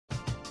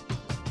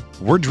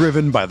We're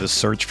driven by the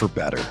search for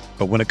better.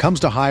 But when it comes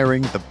to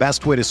hiring, the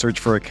best way to search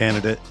for a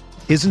candidate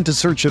isn't to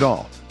search at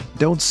all.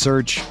 Don't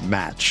search,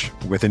 match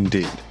with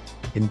Indeed.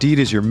 Indeed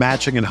is your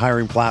matching and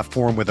hiring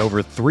platform with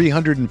over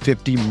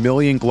 350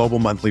 million global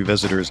monthly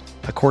visitors,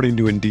 according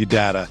to Indeed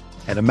data,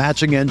 and a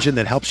matching engine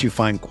that helps you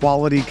find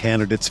quality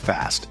candidates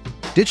fast.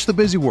 Ditch the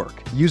busy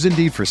work. Use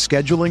Indeed for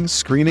scheduling,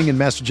 screening, and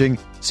messaging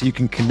so you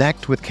can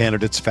connect with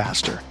candidates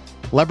faster.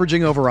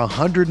 Leveraging over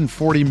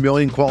 140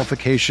 million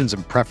qualifications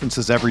and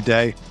preferences every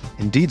day,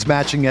 Indeed's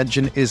matching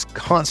engine is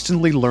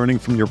constantly learning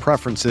from your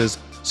preferences,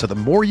 so the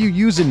more you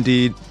use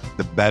Indeed,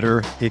 the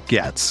better it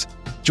gets.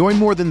 Join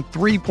more than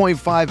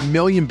 3.5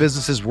 million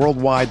businesses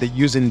worldwide that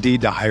use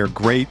Indeed to hire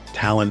great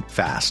talent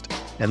fast.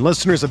 And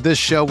listeners of this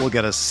show will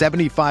get a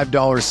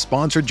 $75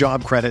 sponsored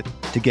job credit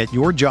to get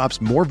your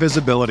jobs more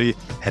visibility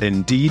at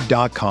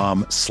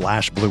Indeed.com/Blue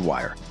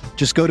Wire.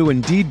 Just go to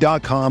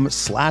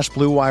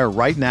Indeed.com/Blue Wire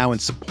right now and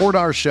support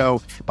our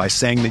show by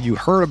saying that you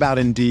heard about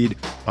Indeed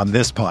on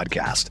this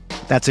podcast.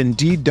 That's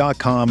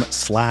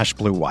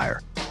Indeed.com/Blue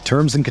Wire.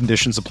 Terms and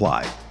conditions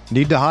apply.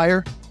 Need to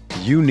hire?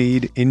 You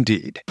need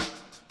Indeed.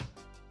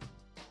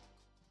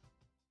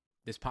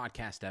 This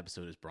podcast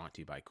episode is brought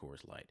to you by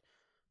Coors Light.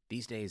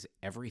 These days,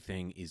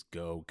 everything is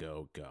go,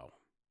 go, go.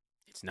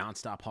 It's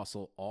nonstop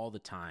hustle all the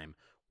time.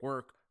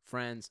 Work,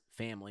 friends,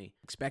 family,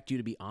 expect you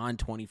to be on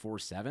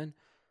 24/7.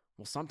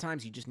 Well,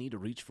 sometimes you just need to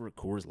reach for a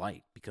Coors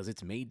Light because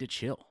it's made to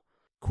chill.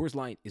 Coors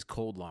Light is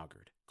cold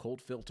lagered,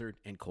 cold filtered,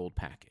 and cold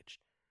packaged.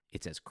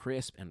 It's as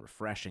crisp and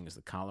refreshing as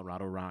the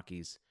Colorado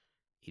Rockies.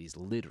 It is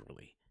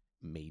literally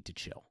made to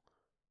chill.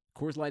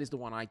 Coors Light is the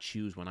one I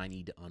choose when I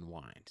need to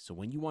unwind. So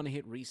when you want to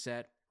hit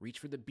reset, reach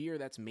for the beer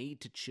that's made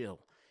to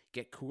chill.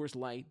 Get Coors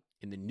Light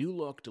in the new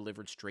look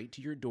delivered straight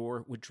to your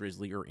door with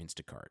Drizzly or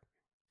Instacart.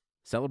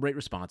 Celebrate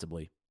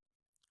responsibly.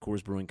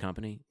 Coors Brewing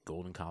Company,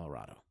 Golden,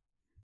 Colorado.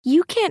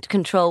 You can't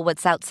control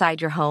what's outside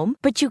your home,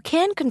 but you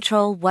can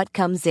control what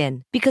comes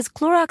in. Because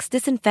Clorox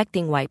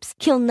disinfecting wipes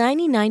kill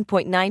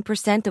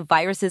 99.9% of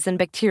viruses and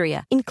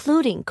bacteria,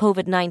 including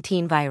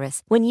COVID-19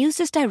 virus, when used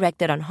as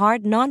directed on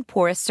hard,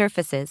 non-porous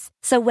surfaces.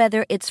 So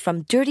whether it's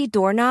from dirty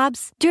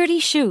doorknobs,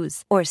 dirty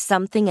shoes, or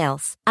something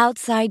else,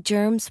 outside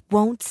germs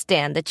won't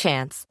stand a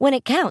chance. When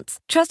it counts,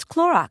 trust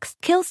Clorox.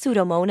 Kill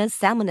Pseudomonas,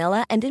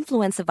 Salmonella, and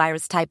influenza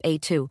virus type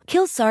A2.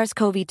 Kill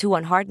SARS-CoV-2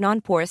 on hard,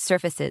 non-porous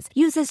surfaces.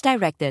 Use as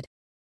directed.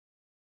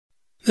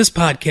 This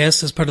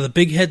podcast is part of the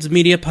Big Heads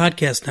Media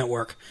Podcast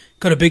Network.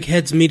 Go to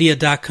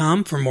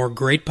bigheadsmedia.com for more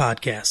great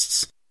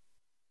podcasts.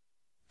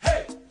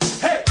 Hey,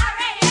 hey,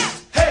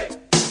 R-A-S. Hey,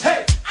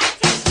 hey,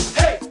 I-T.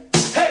 Hey,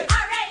 hey,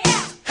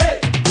 R-A-S. Hey,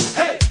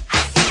 hey,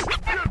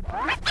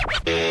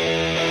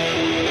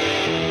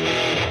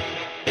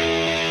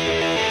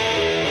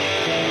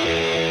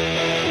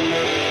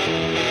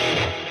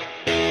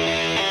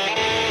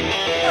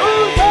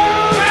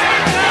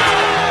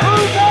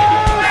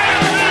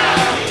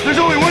 There's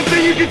only one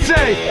thing you can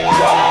say.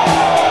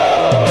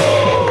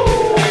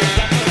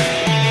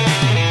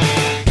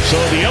 So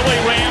the LA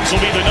Rams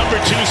will be the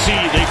number 2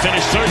 seed. They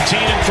finished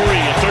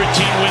 13-3, a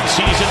 13-win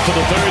season for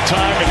the third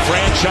time in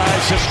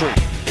franchise history.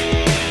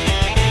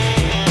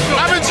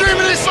 I've been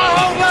dreaming this my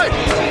whole life.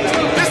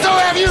 This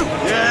don't have you.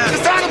 Yeah.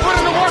 It's time to put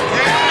in the work.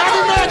 Yeah.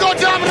 Every man go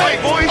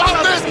dominate.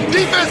 Offense,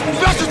 defense,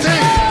 special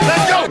teams.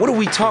 Let's go. What are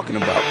we talking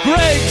about?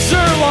 Greg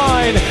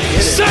Zuerlein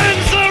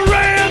sends the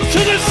Rams to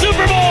the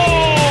Super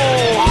Bowl.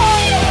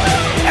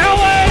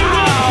 LA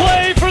will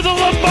play for the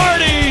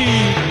Lombardi.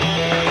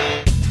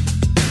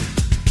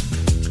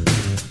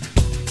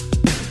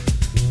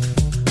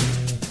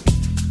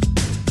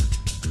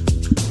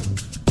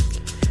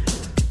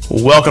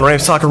 Welcome to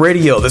Rams Soccer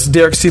Radio. This is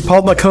Derek C.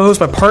 Paul, my co-host,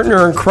 my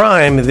partner in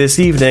crime this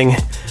evening,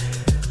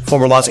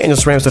 former Los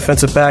Angeles Rams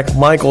defensive back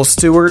Michael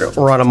Stewart.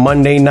 We're on a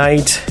Monday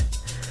night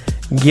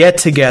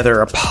get-together,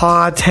 a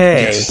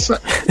party,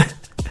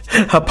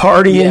 a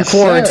party in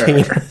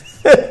quarantine.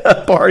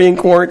 A party in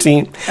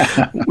quarantine.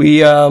 We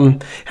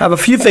have a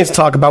few things to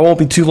talk about. Won't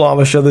be too long of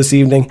a show this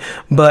evening,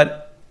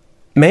 but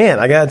man,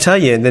 I gotta tell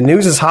you, the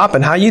news is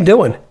hopping. How you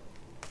doing?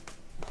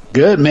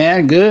 Good,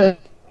 man. Good.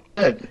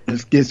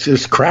 It's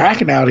just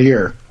cracking out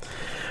here.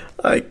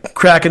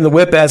 Cracking the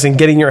whip as in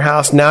getting your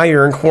house now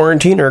you're in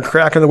quarantine, or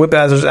cracking the whip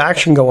as there's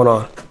action going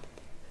on?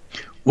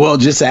 Well,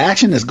 just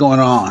action is going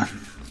on.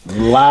 A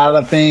lot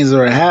of things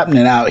are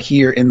happening out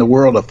here in the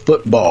world of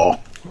football.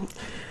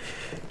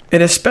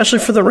 And especially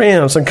for the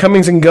Rams, some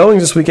comings and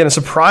goings this weekend. A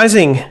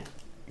surprising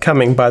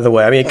coming, by the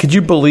way. I mean, could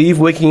you believe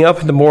waking up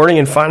in the morning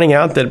and finding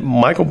out that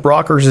Michael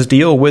Brockers'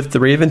 deal with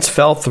the Ravens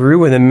fell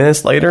through, and then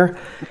minutes later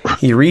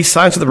he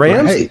re-signs with the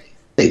Rams?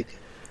 Right.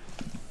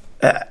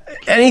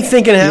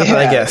 Anything can happen,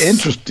 I guess.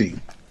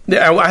 Interesting.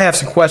 Yeah, I have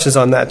some questions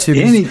on that, too.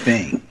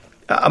 Anything.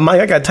 Mike,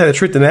 I got to tell you the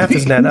truth. The math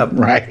doesn't add up.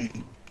 Right.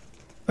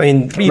 I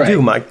mean, what do you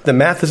do, Mike? The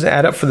math doesn't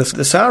add up for the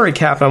salary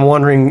cap. I'm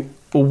wondering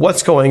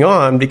what's going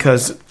on,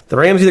 because the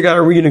Rams either got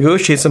to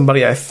renegotiate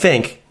somebody, I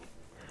think,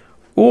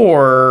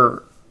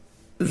 or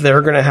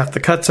they're going to have to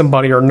cut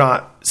somebody or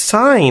not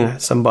sign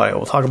somebody.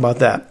 We'll talk about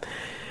that.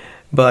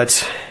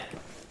 But,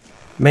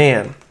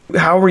 man,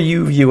 How were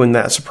you viewing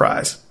that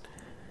surprise?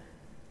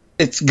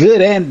 It's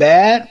good and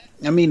bad.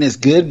 I mean, it's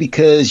good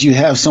because you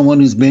have someone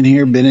who's been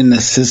here, been in the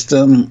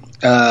system.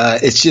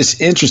 It's just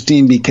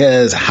interesting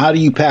because how do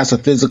you pass a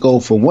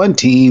physical for one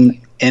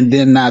team and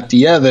then not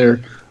the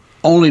other,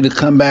 only to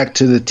come back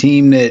to the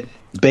team that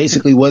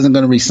basically wasn't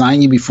going to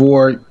re-sign you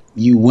before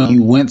you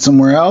went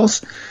somewhere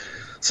else?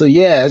 So,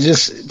 yeah,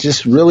 it's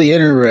just really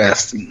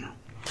interesting.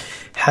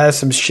 Has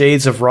some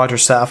shades of Roger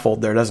Saffold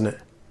there, doesn't it?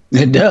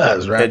 It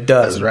does, right? It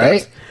does, right? It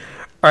does.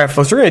 All right,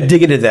 folks, we're going to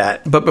dig into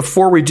that. But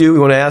before we do, we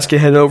want to ask you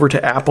to head over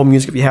to Apple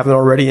Music if you haven't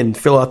already and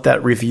fill out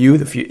that review.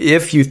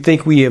 If you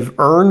think we have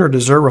earned or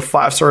deserve a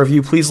 5-star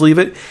review, please leave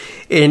it.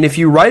 And if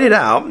you write it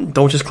out,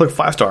 don't just click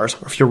 5 stars.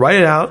 If you write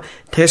it out,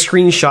 take a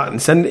screenshot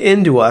and send it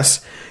in to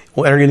us.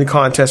 We'll enter you in the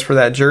contest for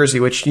that jersey,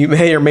 which you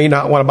may or may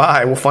not want to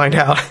buy. We'll find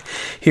out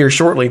here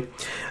shortly.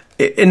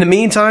 In the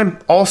meantime,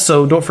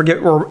 also, don't forget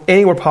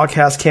anywhere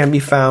podcasts can be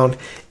found.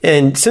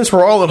 And since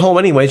we're all at home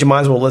anyways, you might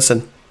as well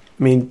listen.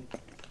 I mean,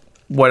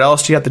 what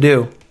else do you have to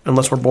do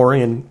unless we're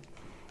boring and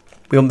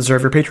we don't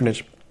deserve your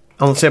patronage?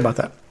 I don't say about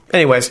that.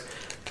 Anyways,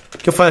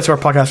 you'll find us where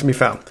our podcast can be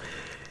found.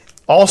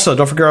 Also,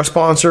 don't forget our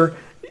sponsor,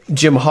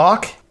 Jim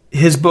Hawk.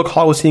 His book,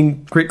 Hollywood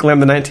Scene Great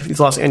Glam of the 1950s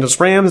Los Angeles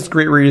Rams,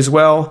 great read as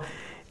well.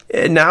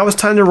 And now it's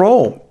time to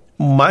roll.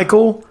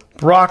 Michael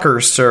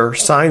Brockers, sir,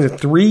 signs a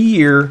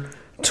 3-year,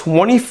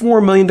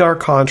 $24 million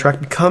contract,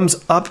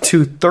 becomes up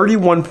to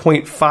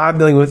 $31.5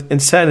 million with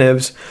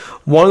incentives.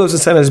 One of those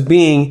incentives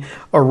being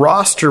a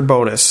roster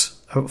bonus.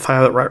 If I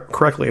have it right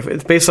correctly, if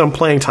it's based on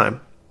playing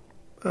time.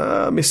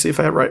 Let me see if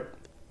I have it right.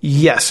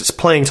 Yes, it's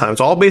playing time.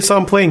 It's all based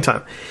on playing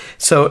time.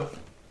 So,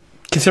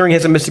 considering he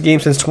hasn't missed a game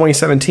since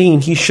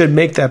 2017, he should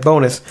make that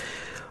bonus.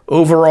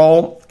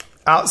 Overall,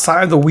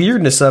 outside of the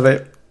weirdness of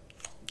it,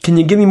 can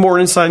you give me more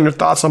insight on your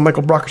thoughts on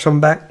Michael Brockers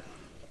coming back?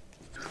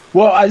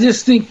 Well, I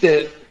just think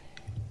that,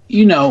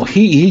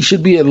 he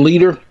should be a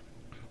leader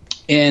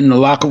in the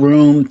locker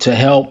room to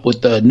help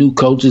with the new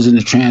coaches in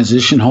the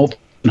transition,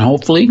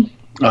 hopefully,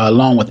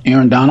 along with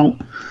Aaron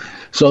Donald.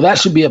 So that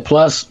should be a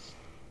plus.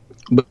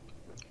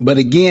 But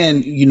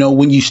again,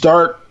 when you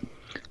start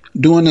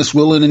doing this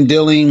willing and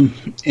dealing,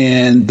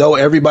 and though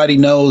everybody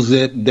knows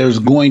that there's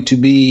going to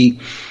be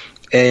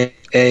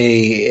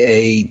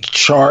a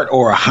chart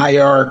or a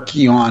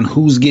hierarchy on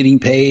who's getting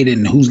paid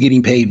and who's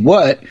getting paid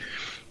what,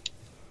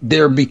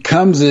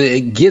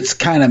 it gets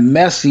kind of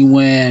messy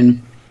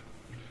when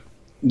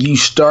you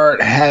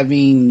start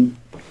having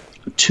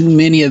too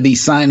many of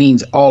these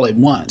signings all at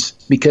once,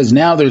 because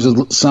now there's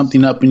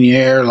something up in the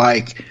air,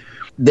 like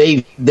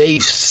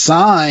they've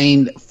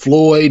signed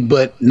Floyd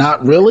but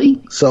not really.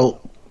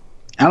 So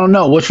I don't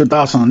know. What's your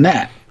thoughts on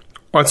that?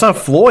 Well, it's not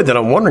Floyd that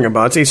I'm wondering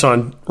about. It's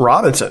Eason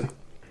Robinson,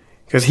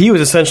 because he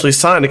was essentially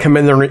signed to come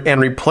in there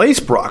and replace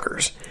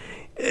Brockers.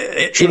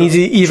 True. And he's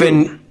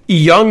even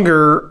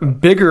younger,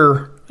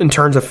 bigger in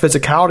terms of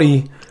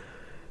physicality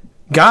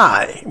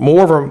guy,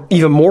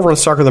 even more of a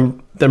sucker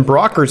than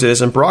Brockers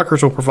is, and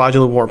Brockers will provide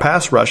you a little more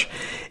pass rush.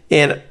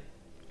 And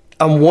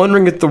I'm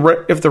wondering if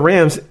the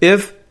Rams,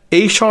 if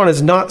A'Shawn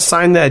has not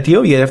signed that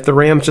deal yet, if the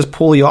Rams just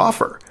pull the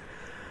offer.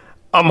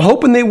 I'm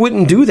hoping they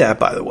wouldn't do that,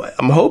 by the way.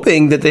 I'm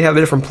hoping that they have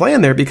a different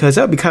plan there, because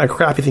that would be kind of a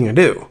crappy thing to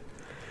do.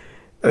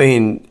 I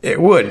mean,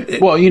 it would.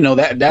 Well,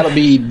 that'll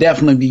be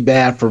definitely be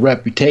bad for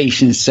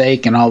reputation's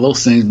sake and all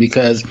those things,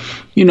 because,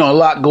 a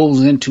lot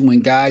goes into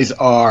when guys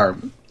are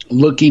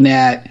looking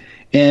at,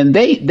 and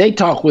they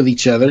talk with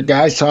each other.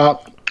 Guys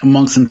talk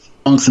amongst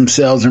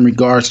themselves in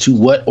regards to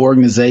what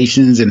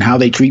organizations and how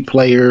they treat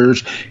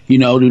players.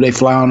 Do they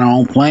fly on their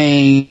own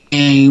plane?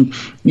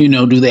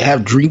 Do they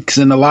have drinks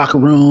in the locker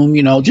room?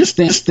 Just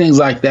things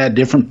like that,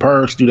 different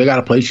perks. Do they got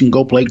a place you can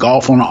go play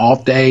golf on an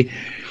off day?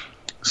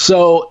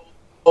 So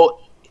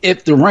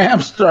if the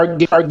Rams start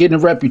getting a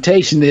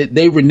reputation that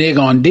they renege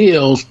on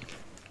deals,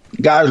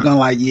 guys are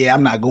going to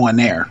I'm not going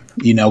there,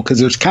 because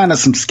there's kind of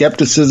some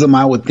skepticism,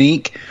 I would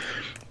think,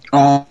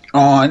 on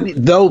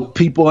though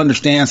people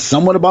understand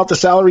somewhat about the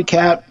salary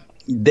cap,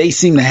 they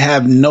seem to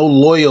have no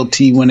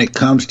loyalty when it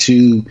comes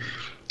to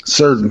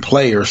certain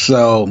players.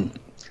 So,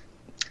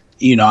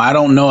 I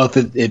don't know if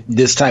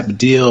this type of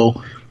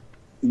deal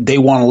they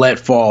want to let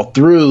fall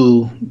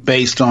through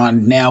based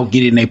on now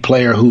getting a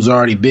player who's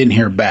already been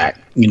here back.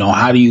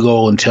 How do you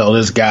go and tell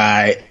this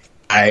guy,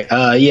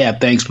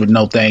 thanks, but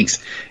no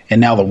thanks, and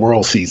now the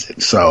world sees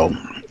it. So,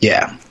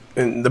 yeah.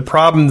 And the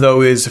problem,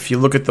 though, is if you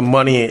look at the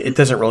money, it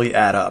doesn't really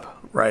add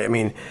up, right? I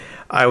mean,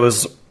 I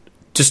was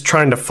just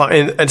trying to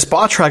find, and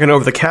Spot Track and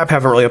Over the Cap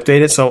haven't really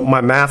updated, so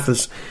my math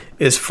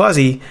is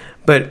fuzzy,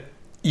 but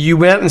you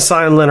went and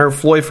signed Leonard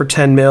Floyd for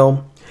 $10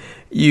 million.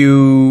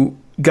 You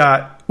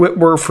got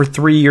Whitworth for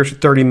 3 years,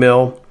 $30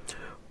 million.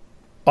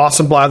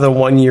 Austin Blythe, a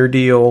 1-year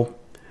deal.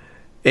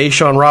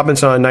 A'Shawn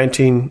Robinson on a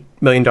 $19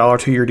 million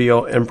 2-year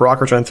deal, and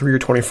Brockers on a 3-year,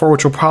 $24 million,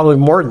 which will probably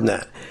be more than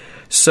that.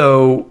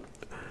 So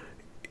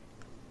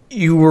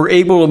you were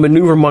able to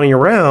maneuver money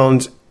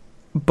around,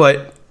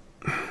 but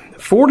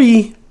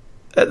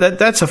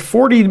that's a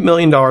 $40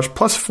 million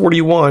plus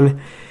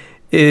 41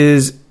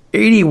 is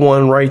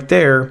 81 right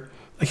there.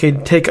 Okay,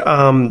 take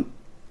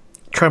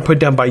try and put it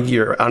down by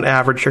year on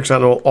average here, because I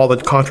don't know all the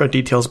contract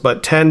details,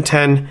 but 10,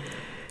 10,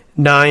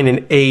 9,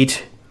 and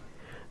 8.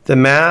 The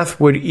math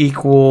would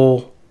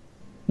equal,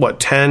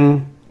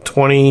 10,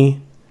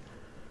 20,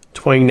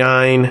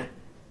 29,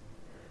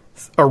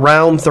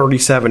 around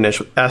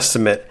 37-ish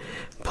estimate.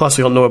 Plus,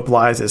 we don't know what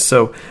Bly's is.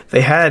 So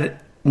they had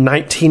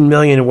 $19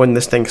 million when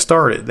this thing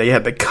started. They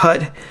had to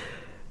cut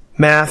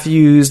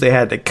Matthews. They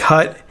had to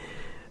cut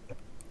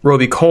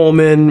Roby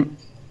Coleman.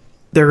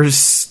 There's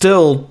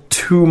still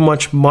too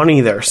much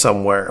money there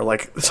somewhere.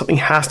 Like, something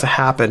has to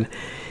happen,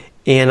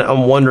 and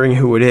I'm wondering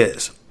who it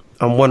is.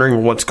 I'm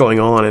wondering what's going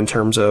on in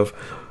terms of,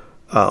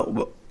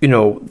 the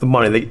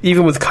money.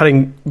 Even with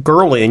cutting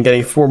Gurley and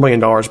getting $4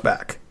 million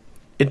back,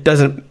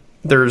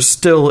 there's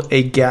still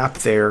a gap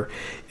there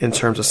in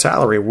terms of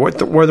salary.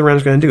 What are the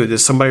Rams going to do?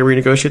 Does somebody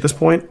renegotiate at this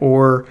point,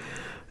 or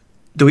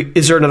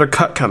is there another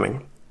cut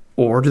coming,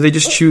 or do they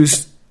just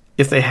choose,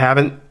 if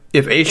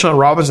A'Shawn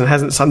Robinson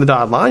hasn't signed the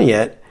dotted line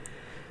yet,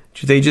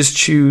 do they just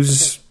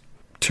choose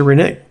to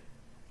renege?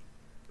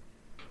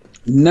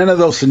 None of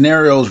those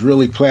scenarios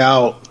really play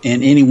out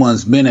in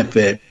anyone's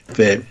benefit.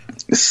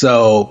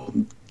 So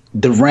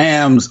the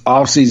Rams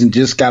offseason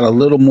just got a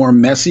little more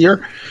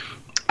messier.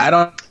 I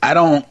don't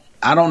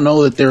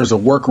know that there's a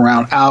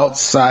workaround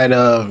outside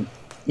of,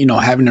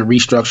 having to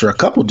restructure a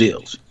couple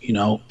deals,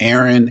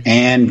 Aaron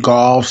and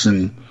Goff's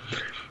and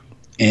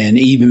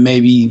even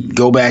maybe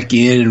go back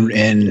in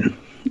and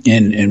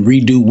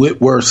redo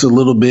Whitworth's a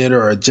little bit,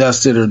 or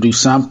adjust it, or do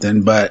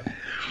something. But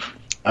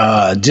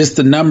just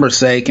the number's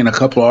sake, and a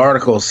couple of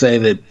articles say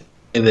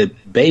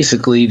that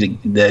basically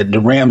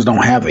the Rams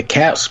don't have the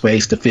cap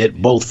space to fit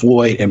both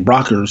Floyd and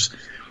Brockers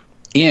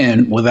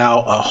in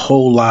without a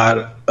whole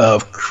lot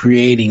of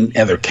creating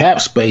other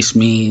cap space.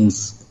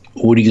 Means,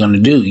 what are you going to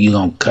do? You're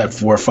going to cut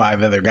 4 or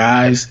 5 other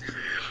guys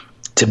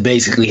to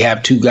basically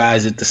have 2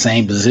 guys at the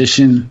same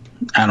position?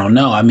 I don't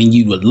know. I mean,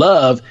 you would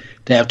love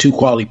to have 2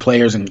 quality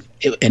players and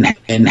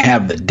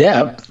have the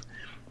depth,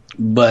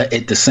 but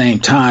at the same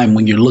time,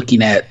 when you're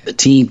looking at the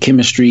team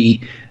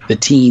chemistry, the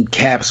team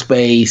cap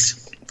space,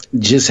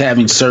 just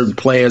having certain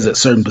players at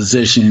certain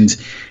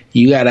positions,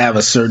 you got to have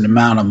a certain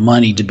amount of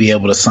money to be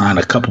able to sign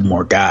a couple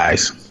more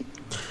guys.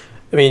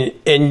 I mean,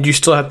 and you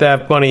still have to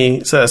have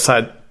money set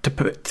aside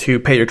to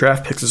pay your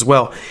draft picks as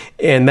well,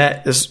 and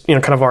that is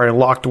kind of already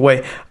locked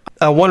away.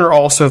 I wonder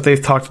also if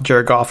they've talked to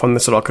Jared Goff on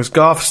this at all, because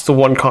Goff's the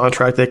one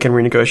contract they can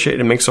renegotiate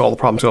and makes all the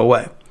problems go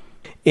away.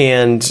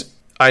 And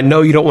I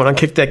know you don't want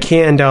to kick that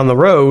can down the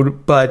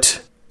road,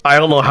 but I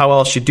don't know how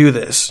else you do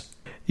this.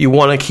 You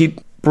want to keep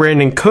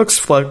Brandon Cooks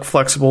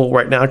flexible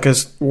right now,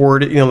 because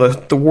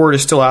the word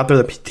is still out there.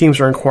 The teams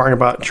are inquiring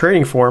about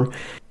trading for him.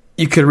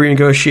 You could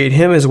renegotiate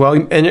him as well.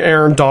 And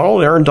Aaron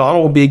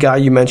Donald will be a guy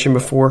you mentioned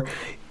before.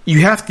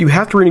 You have to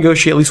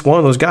renegotiate at least one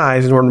of those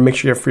guys in order to make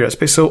sure you have free up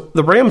space. So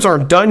the Rams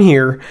aren't done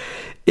here,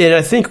 and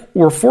I think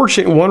we're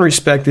fortunate in one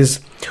respect is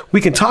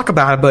we can talk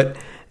about it, but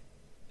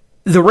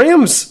the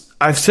Rams,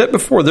 I've said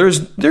before,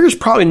 there's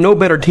probably no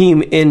better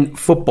team in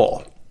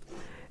football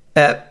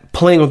at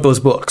playing with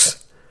those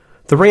books.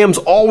 The Rams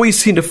always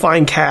seem to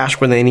find cash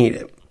when they need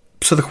it.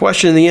 So the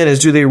question in the end is,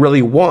 do they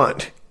really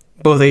want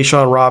both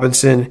A'Shawn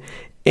Robinson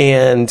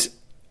and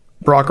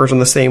Brockers on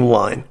the same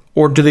line?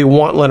 Or do they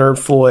want Leonard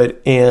Floyd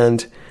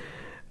and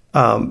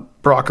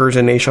Brockers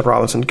and A'Shawn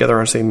Robinson together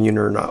on the same unit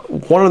or not?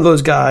 One of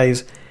those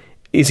guys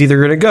is either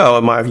going to go,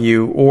 in my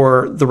view,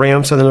 or the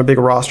Rams have a big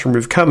roster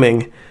move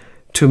coming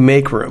to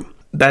make room.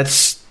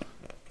 That's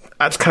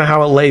kind of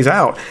how it lays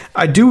out.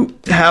 I do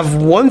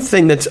have one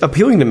thing that's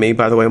appealing to me,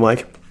 by the way,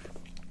 Mike.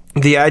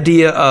 The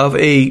idea of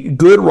a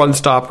good run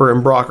stopper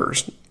in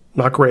Brockers,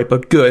 not great,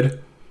 but good,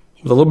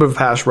 with a little bit of a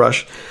pass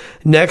rush,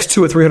 next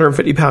to a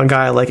 350-pound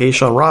guy like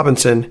A'Shawn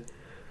Robinson,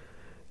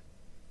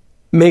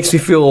 makes me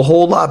feel a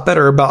whole lot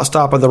better about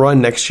stopping the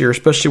run next year,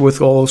 especially with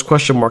all those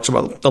question marks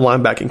about the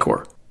linebacking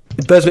core.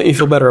 It does make me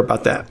feel better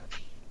about that.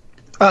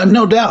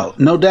 No doubt.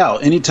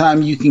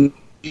 Anytime you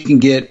can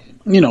get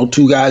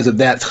 2 guys of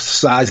that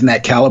size and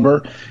that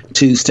caliber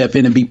to step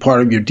in and be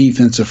part of your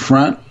defensive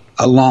front,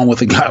 along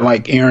with a guy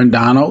like Aaron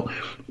Donald,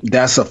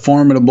 that's a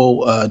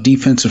formidable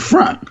defensive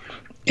front.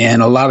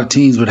 And a lot of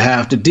teams would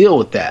have to deal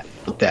with that,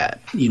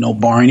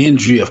 barring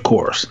injury, of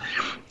course.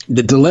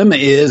 The dilemma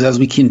is, as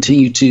we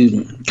continue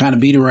to kind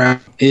of beat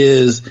around,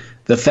 is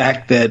the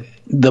fact that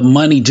the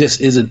money just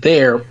isn't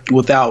there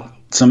without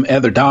some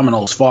other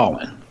dominoes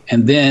falling.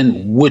 And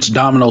then which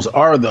dominoes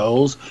are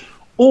those?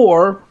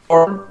 Or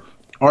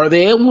are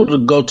they able to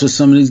go to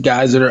some of these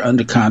guys that are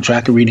under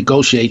contract and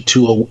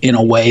renegotiate in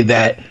a way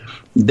that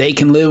they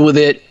can live with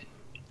it?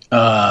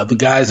 The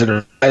guys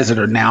that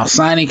are now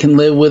signing can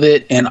live with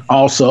it, and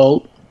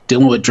also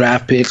dealing with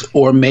draft picks,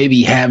 or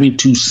maybe having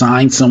to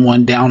sign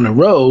someone down the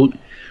road.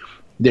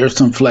 There's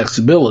some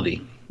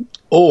flexibility.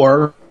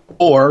 Or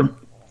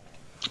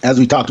as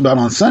we talked about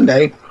on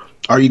Sunday,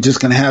 are you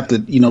just going to have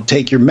to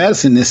take your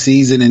medicine this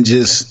season and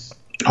just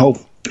hope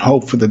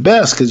for the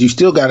best? Because you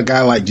still got a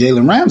guy like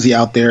Jalen Ramsey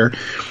out there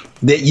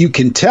that you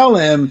can tell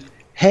him,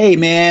 hey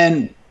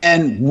man,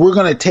 and we're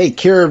going to take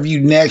care of you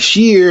next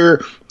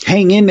year.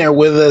 Hang in there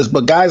with us.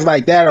 But guys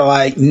like that are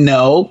like,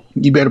 no,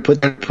 you better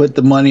put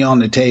the money on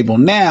the table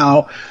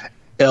now,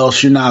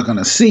 else you're not going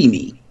to see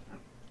me.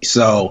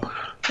 So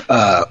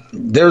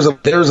there's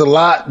a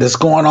lot that's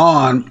going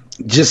on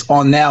just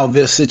on now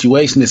this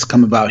situation that's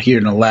come about here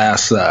in the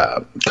last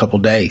couple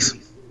days.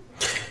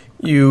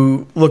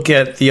 You look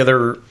at the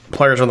other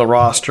players on the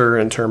roster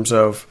in terms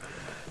of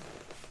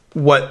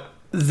what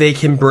they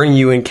can bring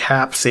you in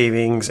cap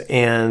savings,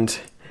 and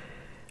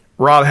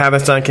Rob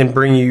Havenstein can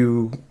bring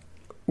you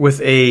with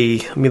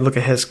let me look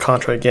at his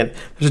contract again.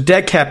 There's a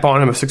dead cap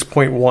on him of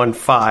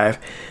 6.15.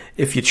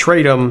 If you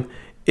trade him,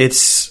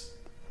 it's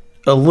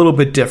a little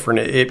bit different.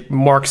 It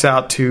marks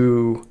out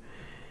to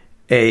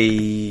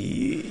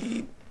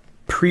a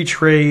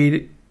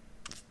pre-trade.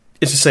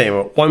 It's the same,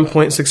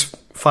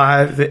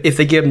 1.65. If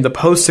they give him the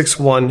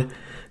post-6-1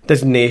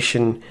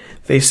 designation,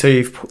 they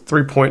save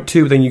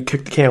 3.2. Then you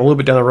kick the can a little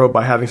bit down the road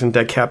by having some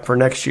dead cap for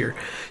next year.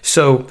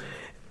 So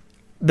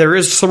there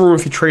is some room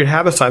if you trade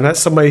Havenstein. That's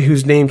somebody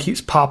whose name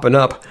keeps popping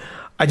up.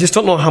 I just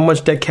don't know how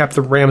much dead cap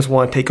the Rams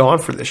want to take on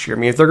for this year. I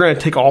mean, if they're going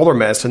to take all their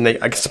medicine,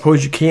 I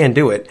suppose you can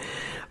do it.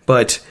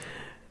 But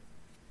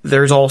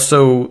there's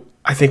also,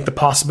 I think, the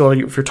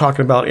possibility, if you're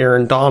talking about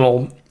Aaron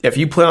Donald, if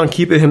you plan on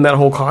keeping him that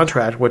whole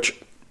contract, which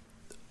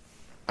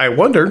I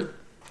wonder,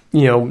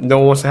 no one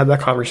wants to have that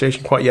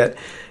conversation quite yet.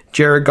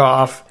 Jared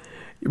Goff,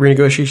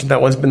 renegotiation,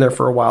 that one's been there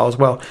for a while as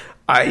well.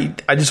 I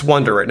just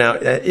wonder right now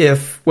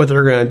what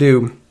they're going to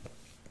do.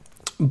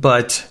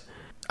 But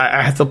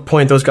I have to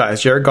point those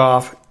guys, Jared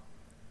Goff,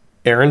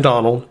 Aaron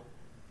Donald,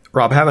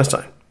 Rob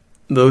Havenstein.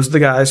 Those are the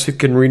guys who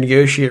can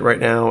renegotiate right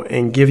now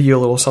and give you a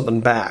little something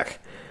back.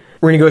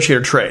 Renegotiate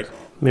or trade.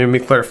 Let me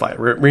clarify.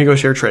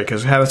 Renegotiate or trade,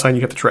 because Havenstein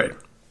you have to trade.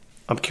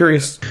 I'm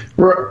curious.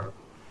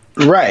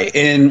 Right.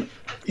 And,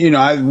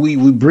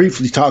 we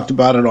briefly talked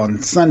about it on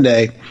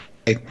Sunday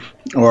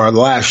or our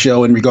last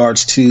show in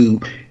regards to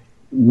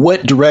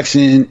what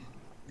direction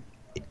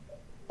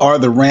are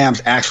the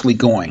Rams actually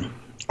going?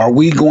 Are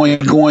we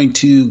going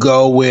to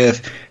go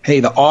with,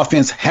 hey, the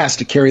offense has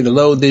to carry the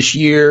load this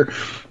year,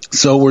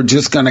 so we're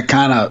just going to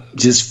kind of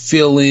just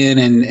fill in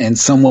and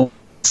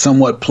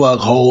somewhat plug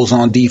holes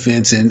on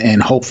defense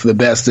and hope for the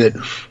best that,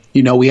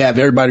 we have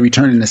everybody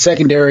returning the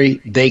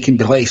secondary. They can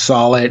play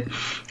solid.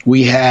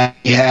 We have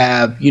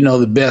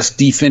the best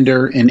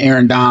defender in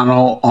Aaron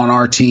Donald on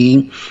our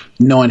team,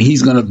 knowing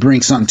he's going to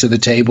bring something to the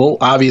table.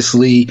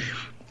 Obviously,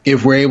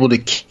 if we're able to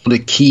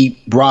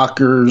keep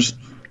Brockers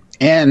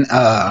and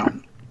the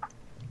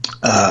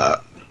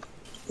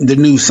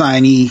new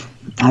signee,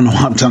 I don't know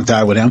why I'm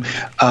tongue-tied with him.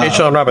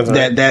 A'Shawn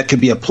Robinson. That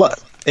could be a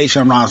plus.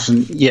 A'Shawn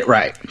Robinson, yeah,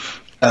 right.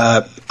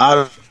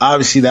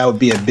 Obviously, that would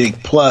be a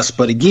big plus.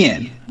 But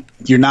again,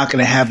 you're not going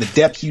to have the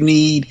depth you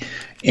need,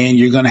 and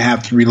you're going to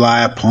have to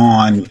rely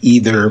upon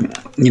either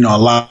a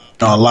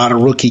lot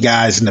of rookie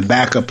guys in the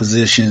backup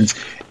positions,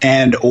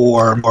 and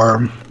or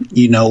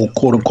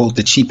quote unquote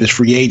the cheapest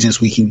free agents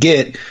we can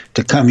get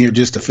to come here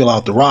just to fill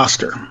out the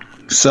roster.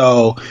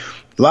 So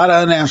a lot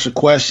of unanswered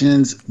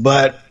questions,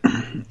 but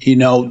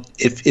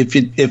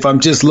if I'm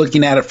just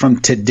looking at it from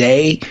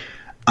today,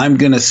 I'm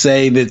going to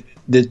say that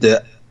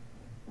the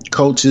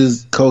Coach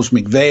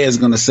McVay is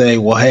going to say,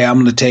 well, hey, I'm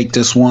going to take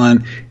this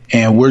one,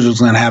 and we're just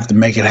going to have to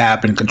make it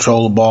happen,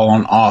 control the ball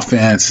on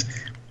offense,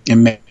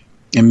 and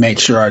make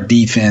sure our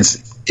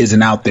defense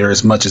isn't out there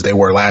as much as they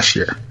were last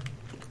year.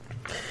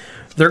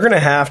 They're going to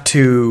have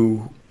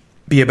to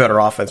be a better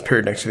offense,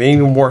 period, next year. They're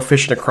even more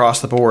efficient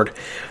across the board.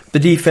 The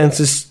defense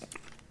is,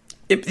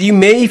 you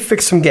may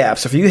fix some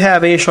gaps. If you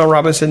have A'Shawn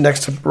Robinson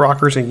next to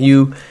Brockers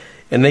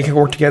and they can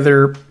work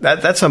together,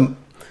 there's some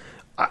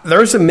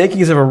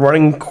makings of a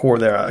running core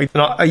there.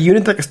 A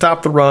unit that can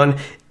stop the run,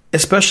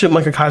 especially if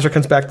Micah Kiser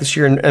comes back this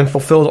year and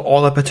fulfills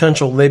all the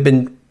potential they've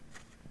been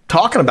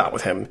talking about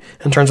with him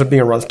in terms of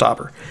being a run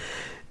stopper.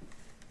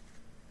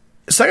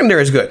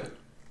 Secondary is good.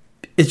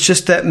 It's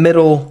just that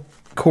middle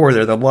core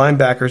there, the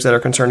linebackers that are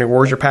concerning.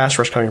 Where's your pass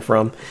rush coming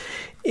from?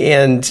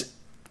 And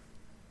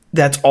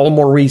that's all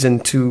more reason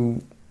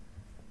to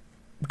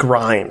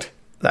grind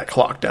that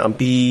clock down.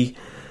 Be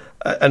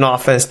an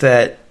offense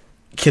that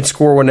can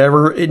score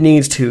whenever it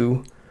needs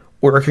to,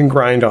 or it can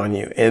grind on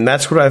you. And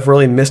that's what I've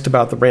really missed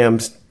about the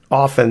Rams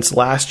offense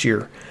last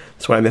year.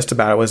 That's what I missed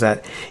about it, was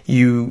that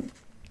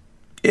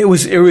it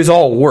was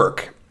all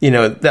work.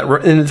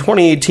 That in the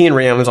 2018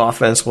 Rams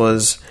offense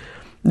was,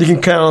 you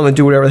can count on them to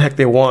do whatever the heck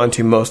they want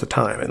to most of the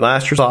time. And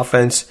last year's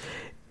offense,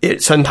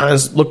 it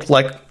sometimes looked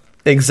like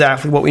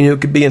exactly what we knew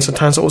it could be, and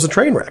sometimes it was a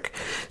train wreck.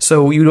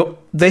 So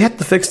they have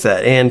to fix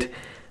that, and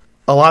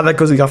a lot of that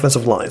goes to the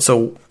offensive line.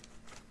 So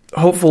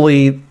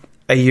hopefully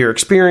a year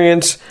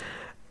experience,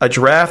 a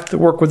draft to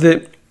work with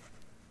it,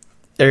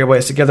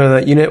 everybody's together in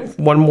that unit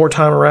one more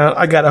time around.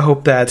 I got to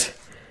hope that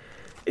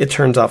it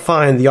turns out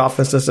fine. The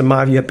offense does, in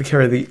my view, have to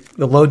carry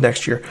the load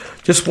next year.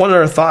 Just one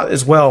other thought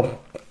as well,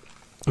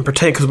 in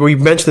particular, because we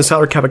mentioned the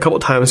salary cap a couple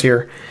of times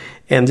here,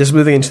 and just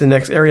moving into the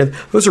next area.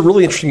 There's a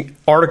really interesting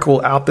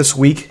article out this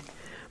week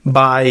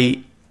by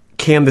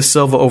Cam De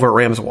Silva over at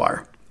Rams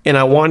Wire. and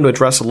I wanted to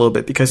address a little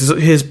bit because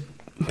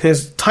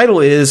his title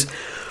is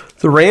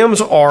 "The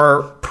Rams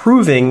Are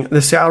Proving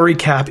the Salary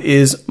Cap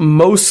is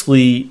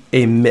Mostly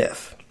a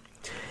Myth."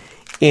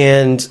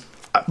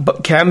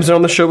 But Cam's been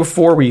on the show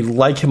before. We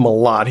like him a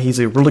lot. He's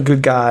a really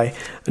good guy,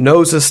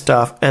 knows his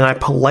stuff, and I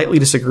politely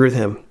disagree with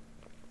him.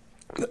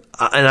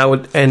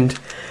 And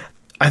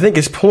I think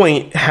his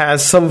point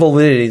has some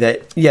validity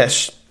that,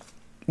 yes,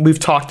 we've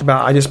talked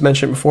about. I just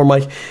mentioned it before,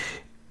 Mike.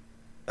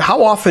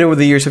 How often over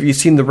the years have you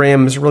seen the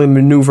Rams really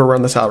maneuver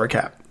around the salary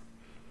cap?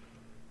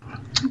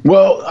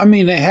 Well, I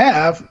mean, they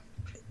have.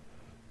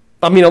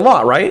 I mean, a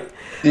lot, right?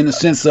 In the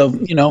sense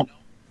of,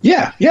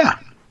 yeah.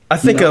 I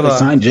think they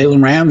signed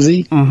Jalen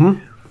Ramsey.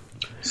 Mm-hmm.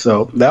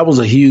 So that was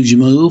a huge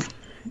move.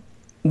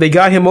 They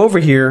got him over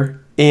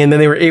here, and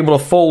then they were able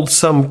to fold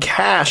some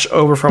cash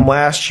over from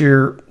last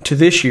year to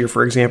this year,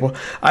 for example.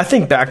 I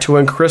think back to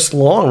when Chris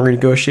Long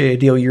renegotiated a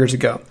deal years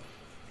ago.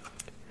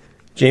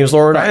 James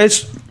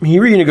Laurinaitis, he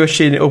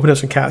renegotiated and opened up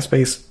some cap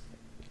space.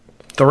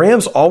 The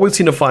Rams always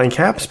seem to find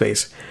cap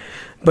space.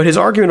 But his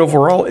argument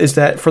overall is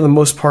that, for the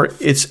most part,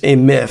 it's a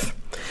myth.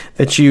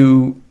 That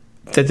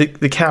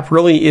the cap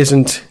really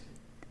isn't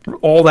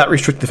all that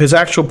restrictive. His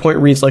actual point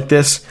reads like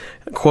this,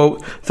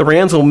 quote, "The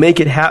Rams will make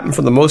it happen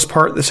for the most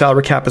part. The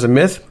salary cap is a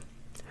myth.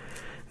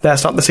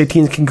 That's not to say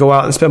teams can go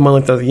out and spend money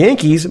like the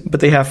Yankees, but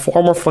they have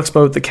far more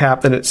flexibility with the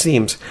cap than it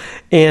seems."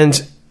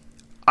 And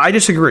I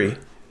disagree.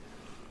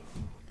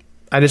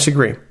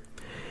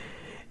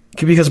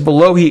 Because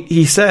below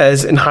he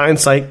says, in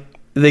hindsight,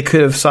 they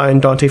could have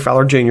signed Dante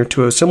Fowler Jr.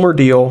 to a similar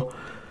deal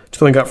to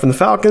the one they got from the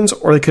Falcons,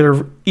 or they could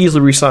have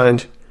easily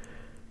re-signed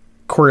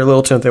Corey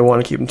Littleton if they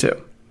wanted to keep him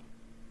too.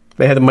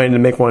 They had the money to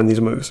make one of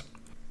these moves.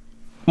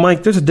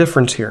 Mike, there's a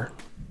difference here.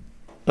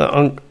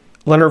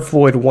 Leonard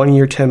Floyd, 1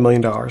 year, $10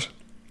 million.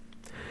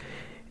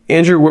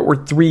 Andrew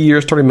Whitworth, 3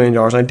 years, $30 million.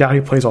 And I doubt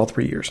he plays all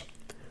 3 years.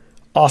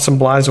 Austin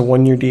Blythe's a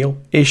 1 year deal.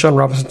 A'Shawn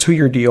Robinson, 2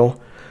 year deal.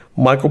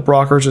 Michael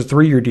Brockers, a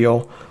 3 year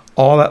deal.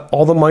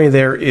 All the money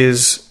there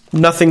is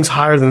nothing's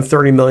higher than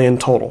 $30 million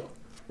total.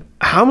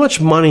 How much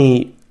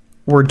money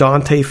were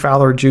Dante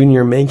Fowler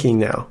Jr. making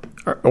now?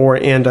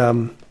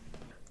 And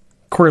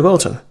Corey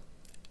Littleton?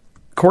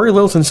 Corey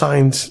Littleton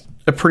signs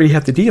a pretty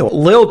hefty deal.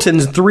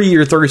 Littleton's 3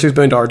 year, $36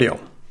 million deal.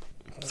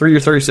 3 year,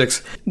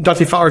 $36.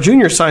 Dante Fowler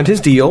Jr. signed his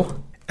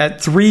deal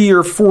at 3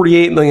 year,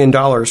 $48 million.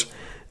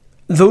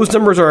 Those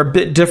numbers are a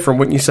bit different,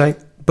 wouldn't you say?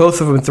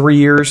 Both of them 3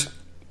 years,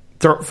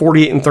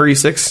 48 and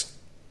 36.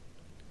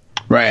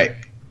 Right.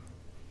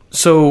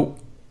 So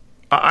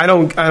I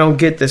don't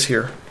get this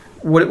here.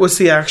 What's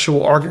the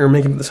actual argument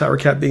making the salary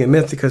cap being a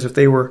myth? Because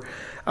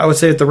I would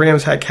say if the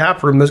Rams had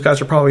cap room, those guys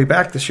are probably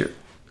back this year.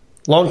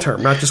 Long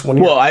term, not just 1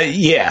 year. Well,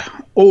 yeah.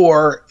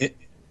 Or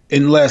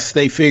unless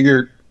they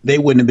figured they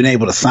wouldn't have been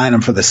able to sign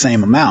them for the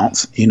same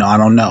amounts. I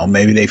don't know.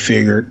 Maybe they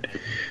figured,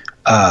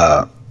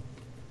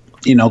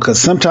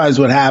 because sometimes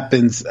what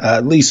happens,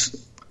 at least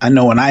I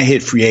know when I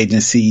hit free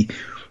agency,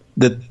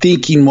 the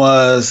thinking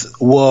was,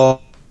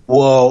 well,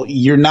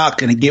 you're not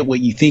going to get what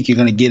you think you're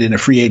going to get in a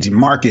free agent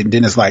market. And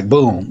then it's like,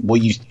 boom, well,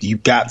 you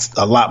got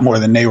a lot more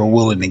than they were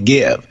willing to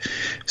give.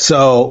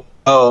 So,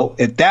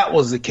 if that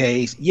was the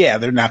case, yeah,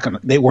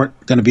 they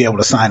weren't going to be able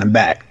to sign him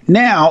back.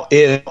 Now,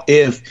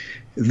 if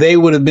they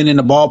would have been in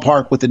the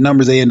ballpark with the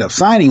numbers they end up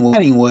signing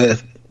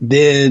with,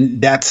 then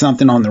that's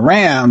something on the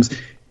Rams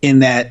in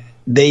that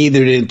they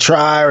either didn't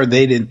try or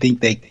they didn't think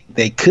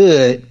they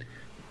could,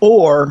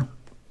 or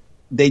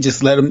they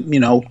just let them,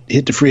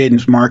 hit the free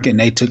agents market and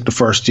they took the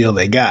first deal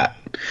they got.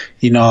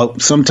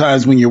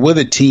 Sometimes when you're with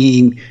a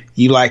team,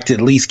 you like to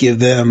at least give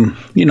them,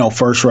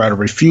 first right of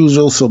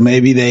refusal. So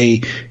maybe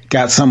they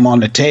got something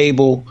on the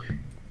table.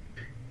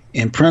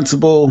 In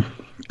principle,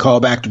 call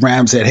back to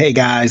Rams, said, "Hey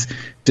guys,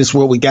 this is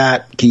what we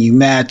got. Can you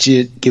match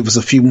it? Give us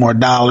a few more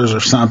dollars or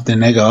something."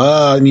 They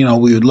go,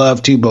 we would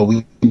love to, but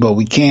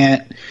we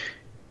can't.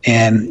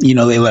 And,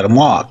 they let them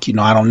walk.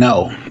 I don't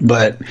know.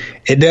 But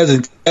it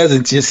doesn't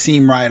just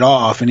seem right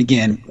off. And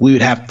again, we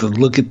would have to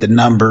look at the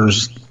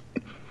numbers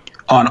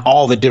on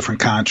all the different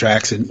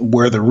contracts and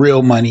where the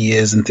real money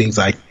is and things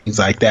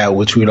like that,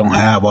 which we don't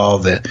have all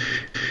the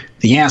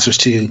answers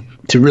to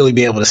really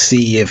be able to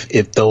see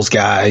if those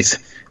guys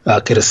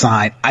could have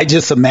signed. I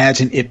just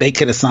imagine if they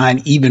could have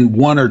signed even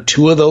one or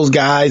two of those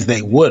guys,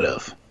 they would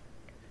have.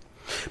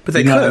 But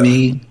they could have. What I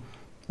mean?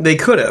 They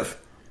could have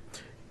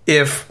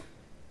if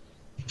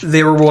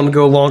they were willing to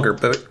go longer.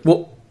 But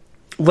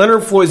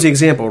Leonard Floyd's the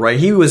example, right?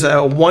 He was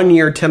a 1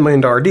 year, $10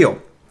 million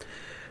deal.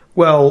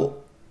 Well,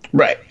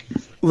 right.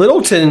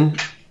 Littleton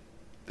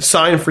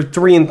signed for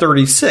 3 and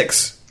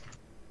 36.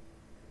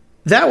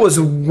 That was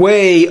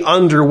way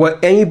under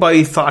what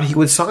anybody thought he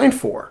would sign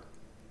for.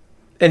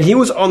 And he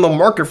was on the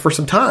market for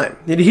some time.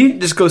 He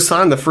didn't just go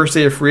sign the first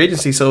day of free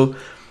agency. So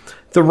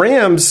the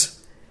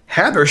Rams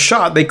had their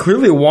shot. They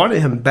clearly wanted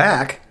him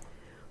back.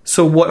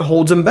 So what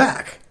holds him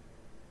back?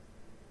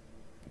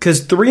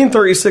 Because 3 and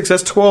 36,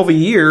 that's 12 a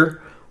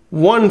year.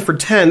 1 for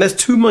 10, that's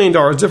 $2 million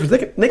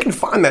difference. They can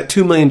find that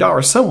 $2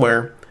 million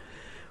somewhere,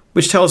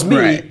 which tells me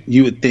right.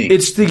 You would think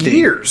it's the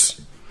years.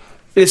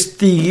 It's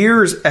the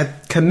years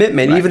at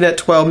commitment. Right. Even at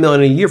 $12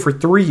 million a year for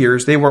 3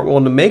 years, they weren't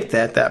willing to make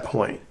that at that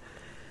point.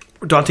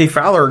 Dante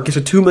Fowler gets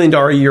a $2 million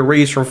a year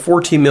raise from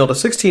 $14 million to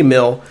 $16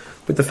 million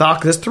with the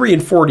Falcons. That's $3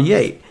 and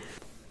 $48.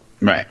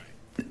 Right.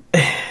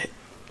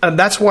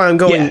 That's why I'm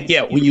going.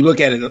 Yeah. When you look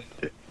at it,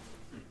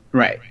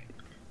 right.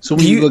 So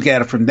when you look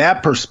at it from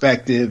that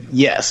perspective,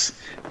 yes.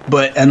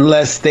 But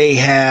unless they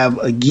have,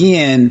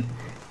 again,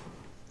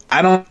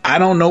 I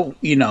don't know,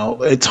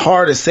 it's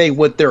hard to say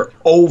what their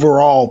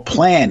overall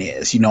plan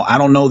is. I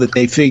don't know that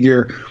they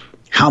figure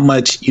how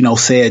much,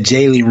 say a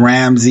Jalen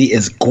Ramsey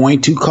is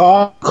going to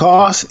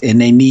cost,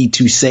 and they need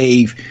to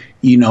save,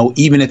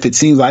 even if it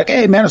seems like,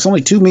 hey, man, it's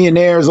only $2 million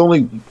there, there's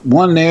only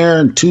 1 there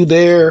and 2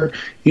 there,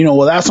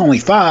 well, that's only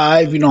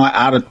 5,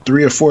 out of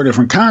 3 or 4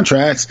 different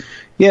contracts.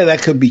 Yeah,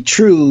 that could be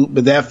true,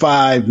 but that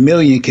 $5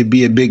 million could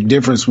be a big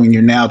difference when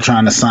you're now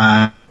trying to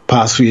sign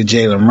possibly a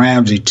Jalen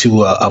Ramsey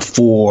to a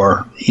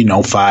 4,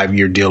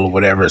 5-year deal or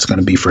whatever it's going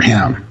to be for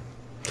him.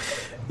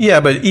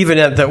 Yeah, but even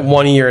at that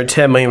 1 year at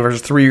 $10 million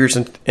versus 3 years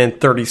and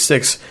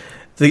 $36,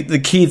 the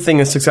key thing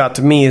that sticks out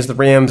to me is the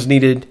Rams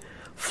needed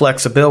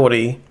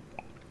flexibility.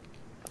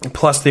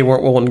 Plus, they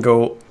weren't willing to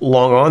go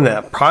long on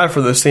that, probably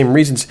for those same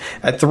reasons.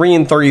 At 3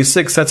 and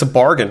 $36, that's a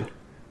bargain.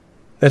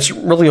 That's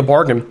really a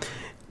bargain.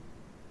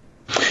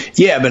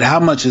 Yeah, but how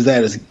much is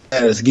that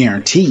is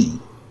guaranteed?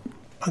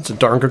 That's a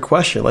darn good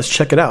question. Let's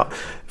check it out.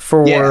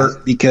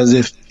 Because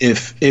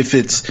if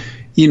it's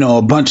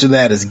a bunch of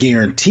that is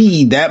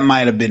guaranteed, that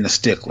might have been a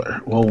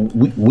stickler. Well,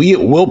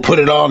 we'll put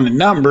it on the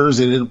numbers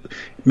and it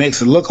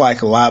makes it look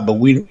like a lot, but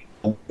we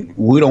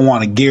don't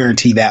want to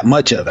guarantee that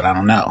much of it. I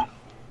don't know.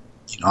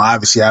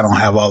 Obviously, I don't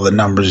have all the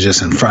numbers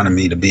just in front of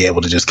me to be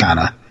able to just kind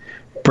of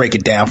break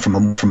it down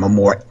from a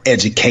more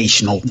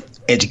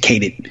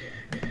educated.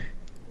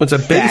 It's a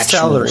base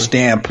salary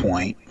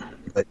standpoint.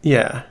 But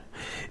yeah.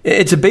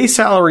 It's a base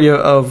salary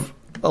of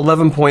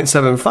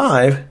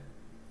 $11.75.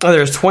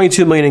 There's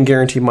 $22 million in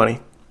guaranteed money.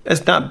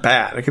 That's not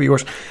bad. It could be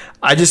worse.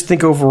 I just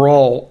think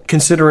overall,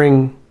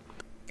 considering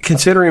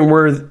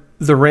where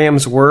the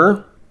Rams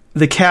were,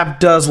 the cap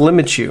does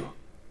limit you.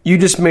 You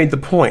just made the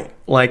point.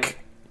 Like,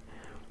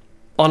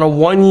 on a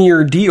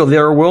 1-year deal, they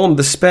were willing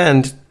to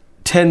spend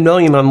 $10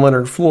 million on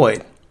Leonard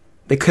Floyd.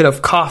 They could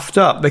have coughed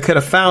up. They could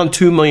have found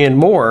 $2 million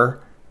more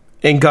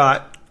and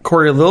got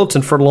Corey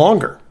Littleton for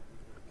longer.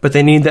 But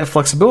they need that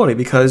flexibility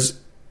because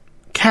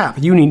cap,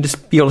 you need to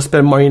be able to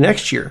spend money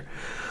next year.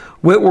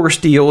 Whitworth's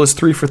deal is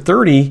 3 for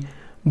 $30,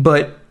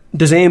 but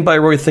does anybody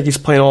really think he's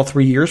playing all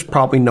 3 years?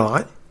 Probably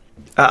not.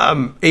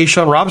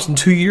 A'Shawn Robinson,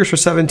 2 years for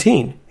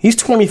 $17. He's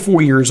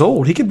 24 years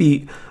old. He could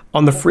be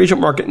on the free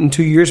agent market in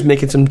 2 years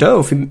making some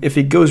dough if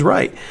he goes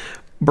right.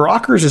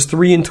 Brockers is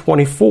 3 and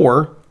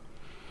 24,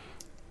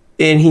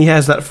 and he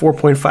has that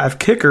 4.5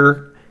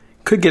 kicker,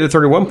 could get a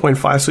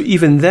 31.5. So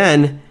even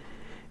then,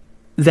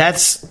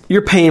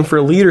 you're paying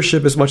for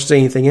leadership as much as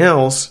anything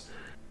else.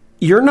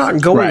 You're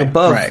not going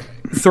above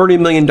 $30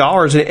 million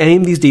in any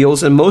of these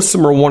deals, and most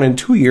of them are 1 and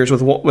 2 years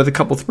with a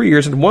couple 3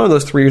 years, and one of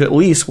those 3 years at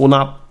least will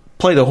not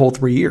play the whole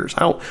 3 years.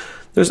 I don't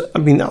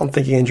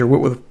think Andrew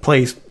Whitworth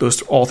plays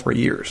those all 3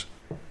 years.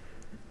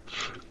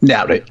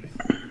 Doubt it.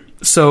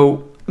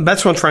 So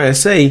that's what I'm trying to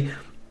say.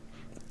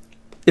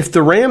 If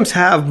the Rams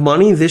have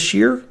money this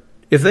year,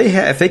 if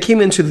they came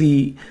into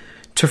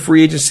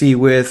free agency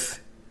with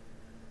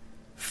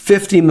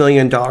 $50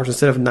 million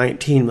instead of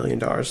 $19 million,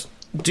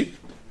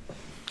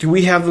 do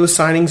we have those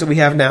signings that we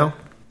have now?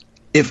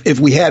 If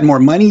we had more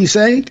money, you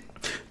say?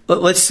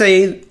 Let's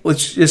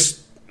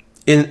just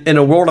in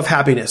a world of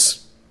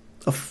happiness,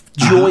 of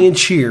joy and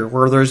cheer,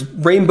 where there's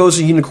rainbows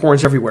and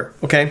unicorns everywhere.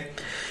 Okay,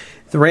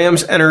 the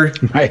Rams entered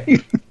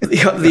the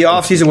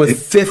offseason with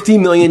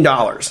 $50 million.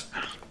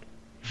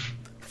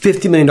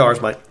 $50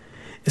 million, Mike,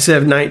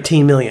 instead of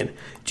 $19 million.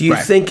 Do you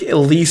think at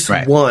least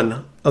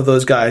one of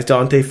those guys,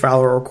 Dante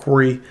Fowler or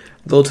Corey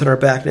Littleton, are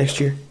back next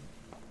year?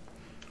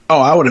 Oh,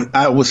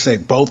 I would say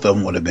both of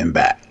them would have been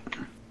back.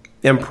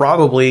 And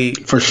probably...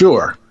 For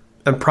sure.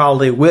 And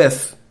probably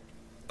with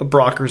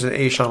Brockers and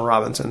A'Shawn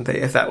Robinson,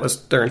 if that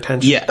was their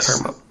intention.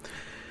 Yes.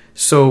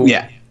 So,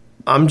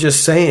 I'm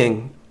just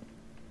saying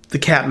the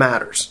cap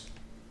matters.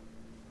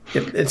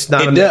 It's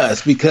not... It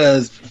does,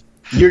 because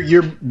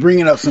you're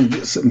bringing up some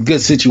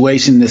good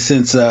situation in the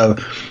sense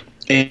of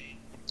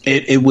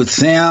it would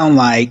sound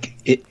like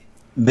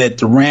that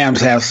the Rams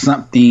have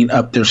something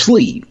up their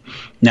sleeve.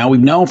 Now,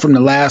 we've known from the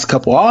last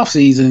couple off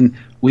season,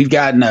 we've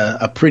gotten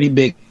a pretty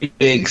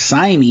big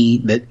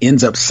signing that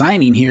ends up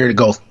signing here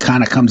that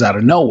kind of comes out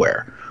of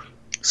nowhere.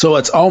 So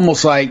it's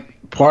almost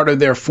like part of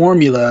their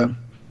formula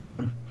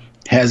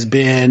has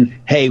been,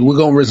 hey, we're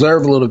going to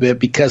reserve a little bit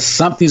because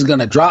something's going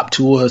to drop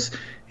to us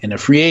in the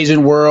free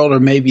agent world or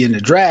maybe in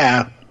the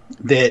draft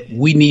that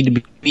we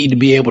need to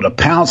be able to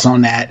pounce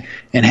on that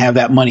and have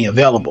that money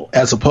available,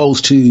 as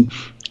opposed to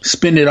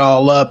spend it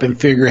all up and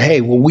figure,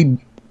 hey, well,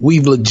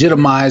 we've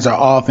legitimized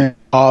our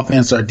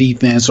offense, our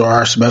defense, or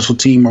our special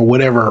team, or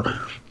whatever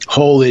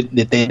hole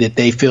that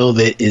they feel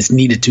that is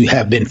needed to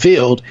have been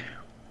filled,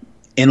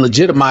 and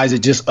legitimize it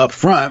just up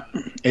front.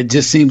 It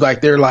just seems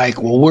like they're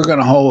like, well, we're going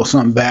to hold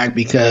something back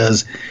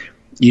because,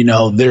 you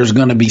know, there's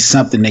going to be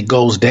something that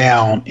goes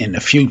down in the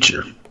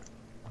future.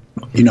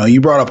 You know, you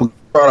brought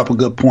up a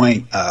good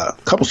point a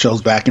couple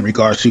shows back in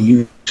regards to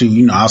you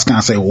know, I was kind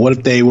of saying, well, what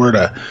if they were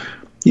to,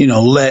 you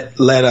know, let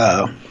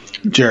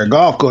Jared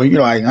Goff go?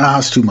 You're like,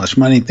 it's too much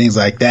money, things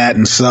like that.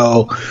 And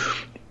so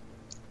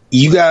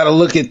you got to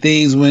look at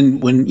things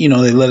when, you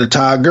know, they let a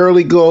Todd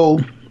Gurley go.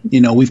 You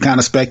know, we've kind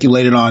of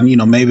speculated on, you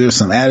know, maybe there's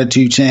some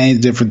attitude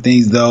change, different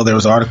things, though. There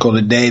was an article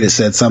today that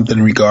said something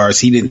in regards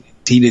he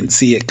didn't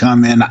see it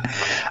coming.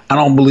 I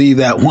don't believe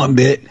that one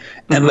bit,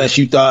 unless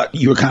you thought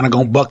you were kind of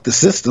going to buck the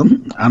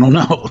system. I don't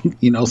know.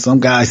 You know, some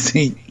guys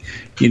think,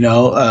 you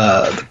know,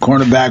 the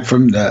cornerback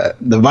from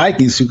the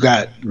Vikings who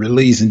got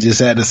released and just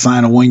had to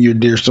sign a 1-year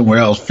deal somewhere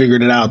else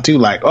figured it out, too.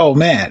 Like, oh,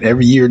 man,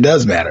 every year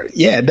does matter.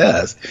 Yeah, it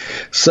does.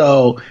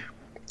 So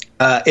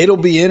it'll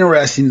be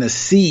interesting to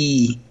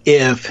see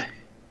if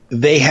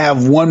they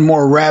have one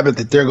more rabbit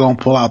that they're going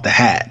to pull out the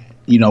hat,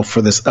 you know,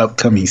 for this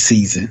upcoming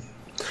season.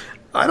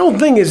 I don't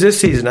think it's this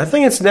season. I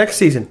think it's next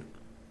season.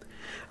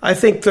 I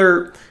think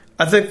they're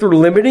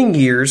limiting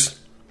years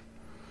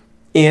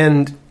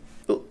and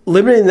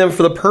limiting them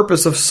for the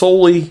purpose of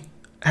solely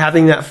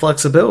having that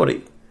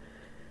flexibility.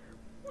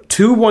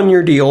 2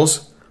 1-year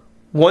deals,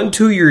 1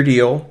 2-year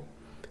deal,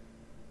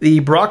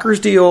 the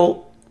Brockers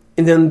deal,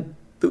 and then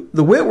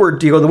the Whitworth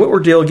deal. The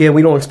Whitworth deal, again,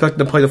 we don't expect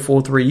them to play the full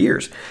 3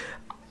 years.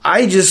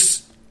 I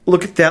just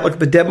look at that, look at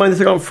the dead money that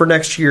they're on for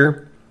next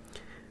year.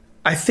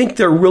 I think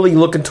they're really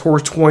looking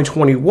towards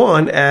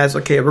 2021 as,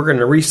 okay, we're going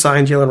to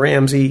re-sign Jalen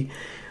Ramsey.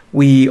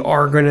 We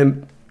are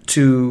going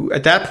to,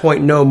 at that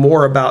point, know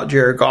more about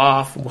Jared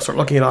Goff. We'll start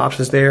looking at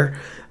options there.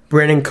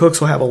 Brandon Cooks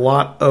will have a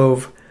lot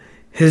of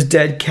his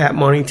dead cap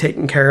money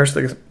taken care of,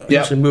 so they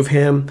can move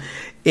him.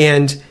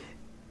 And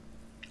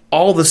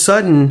all of a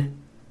sudden,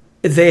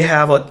 they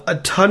have a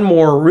ton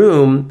more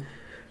room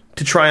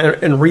to try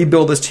and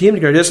rebuild this team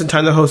together just in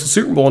time to host the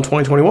Super Bowl in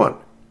 2021.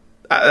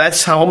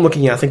 That's how I'm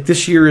looking at it. I think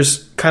this year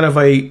is kind of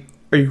a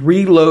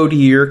reload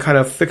year, kind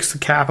of fix the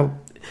cap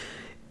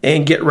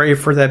and get ready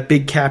for that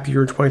big cap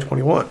year in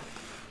 2021.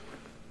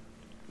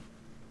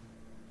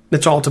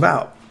 That's all it's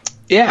about.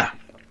 Yeah.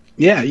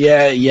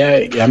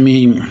 I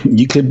mean,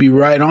 you could be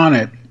right on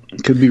it.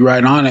 Could be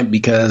right on it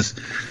because,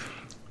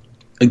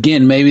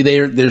 again, maybe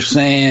they're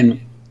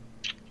saying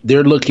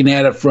they're looking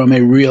at it from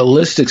a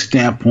realistic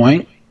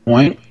standpoint.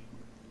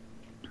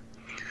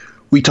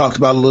 We talked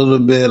about a little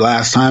bit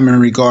last time in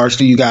regards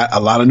to you got a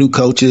lot of new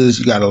coaches,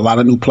 you got a lot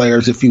of new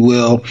players, if you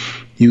will.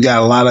 You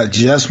got a lot of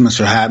adjustments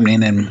are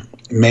happening, and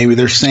maybe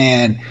they're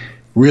saying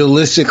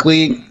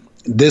realistically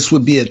this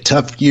would be a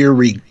tough year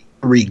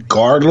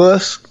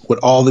regardless with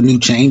all the new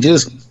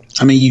changes.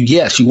 I mean,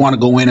 you want to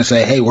go in and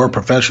say, hey, we're a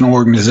professional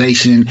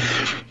organization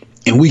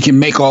and we can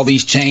make all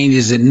these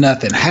changes and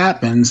nothing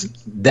happens.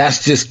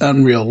 That's just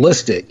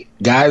unrealistic.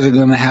 Guys are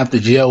going to have to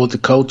gel with the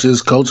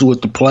coaches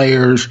with the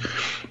players,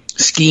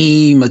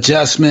 scheme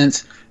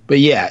adjustments. But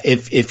yeah,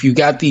 if you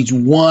got these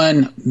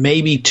 1,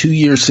 maybe 2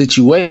 year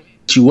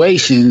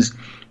situations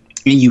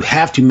and you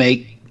have to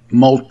make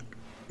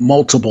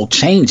multiple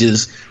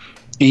changes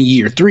in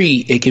year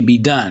 3, it can be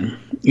done.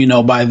 You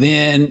know, by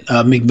then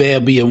McVay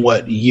will be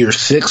in year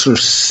 6 or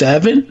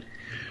 7.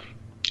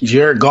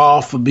 Jared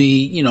Goff will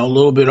be, you know, a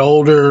little bit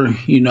older.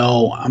 You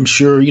know, I'm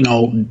sure, you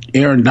know,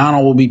 Aaron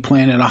Donald will be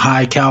playing at a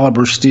high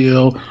caliber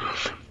still.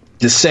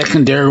 The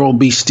secondary will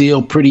be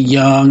still pretty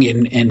young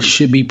and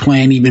should be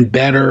playing even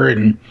better.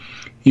 And,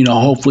 you know,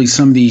 hopefully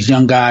some of these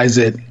young guys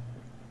that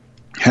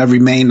have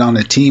remained on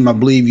the team, I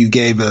believe you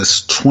gave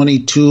us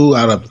 22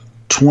 out of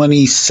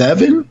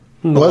 27.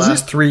 In the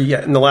last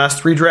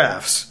 3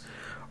 drafts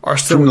are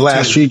still from with the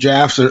last 3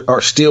 drafts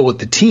are still with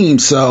the team.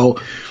 So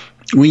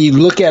when you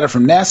look at it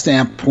from that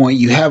standpoint,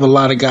 you have a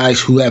lot of guys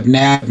who have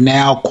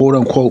now quote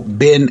unquote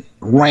been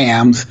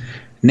Rams.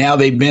 Now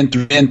they've been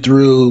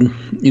through,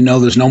 you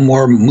know, there's no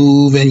more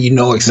moving. You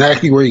know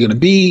exactly where you're going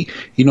to be.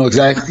 You know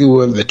exactly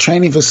where the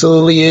training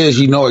facility is.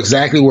 You know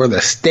exactly where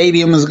the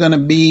stadium is going to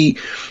be.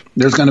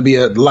 There's going to be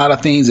a lot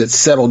of things that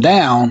settle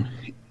down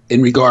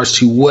in regards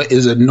to what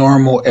is a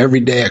normal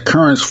everyday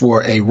occurrence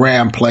for a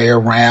Ram player,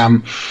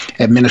 Ram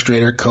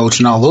administrator, coach,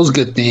 and all those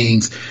good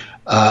things.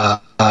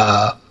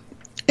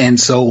 And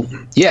so,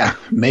 yeah,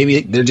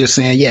 maybe they're just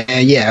saying,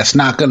 yeah, it's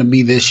not going to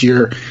be this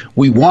year.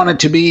 We want it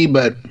to be,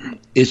 but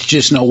it's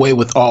just no way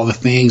with all the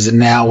things. And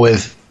now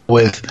with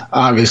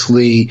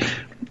obviously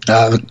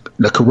the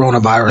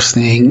coronavirus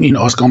thing, you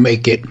know, it's going to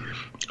make it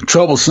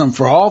troublesome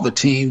for all the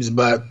teams.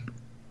 But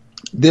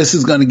this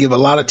is going to give a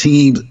lot of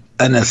teams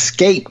an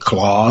escape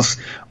clause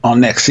on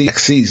next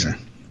season.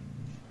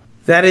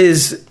 That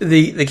is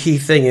the key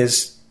thing,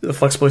 is the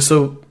flexibility.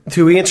 So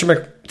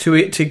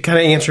to kind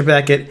of answer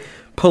back it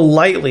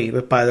politely,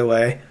 but by the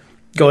way,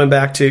 going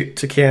back to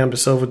Cam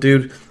DeSilva,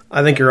 dude,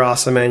 I think you're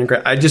awesome, man. You're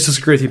great. I just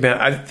disagree with you,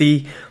 man.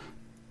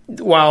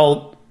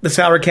 While the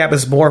salary cap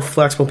is more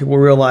flexible, people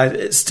realize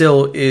it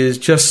still is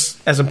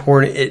just as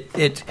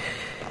important.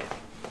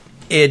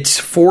 it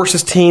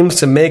forces teams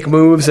to make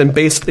moves and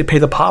basically pay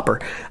the pauper.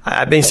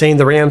 I've been saying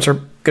the Rams are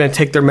going to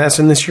take their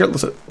medicine this year.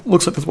 It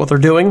looks like that's what they're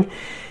doing.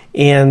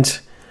 And,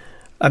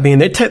 I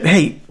mean,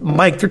 hey,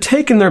 Mike, they're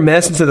taking their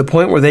medicine to the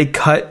point where they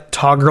cut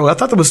Todd Gurley. I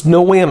thought there was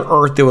no way on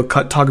earth they would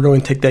cut Todd Gurley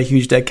and take that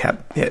huge dead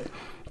cap hit.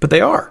 But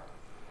they are.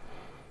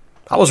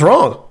 I was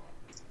wrong.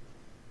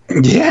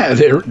 Yeah,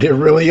 they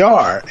really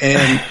are.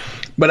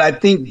 But I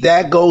think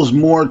that goes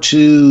more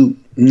to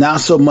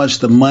not so much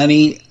the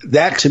money.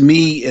 That to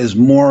me is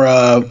more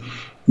of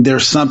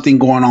there's something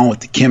going on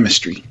with the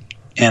chemistry.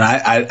 And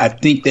I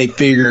think they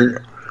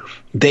figured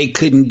they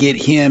couldn't get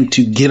him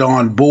to get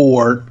on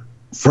board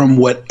from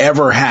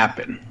whatever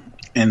happened.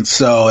 And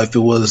so if it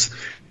was,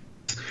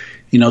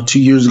 2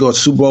 years ago at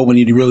Super Bowl when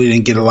he really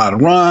didn't get a lot of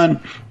run,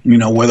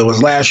 whether it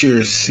was last year,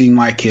 it seemed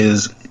like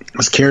his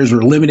carries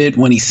were limited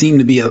when he seemed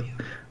to be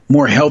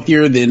more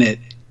healthier than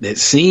it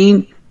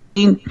seemed.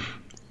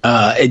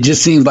 It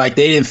just seems like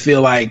they didn't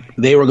feel like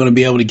they were going to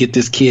be able to get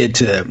this kid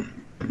to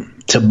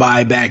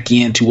buy back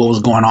into what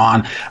was going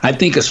on. I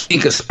think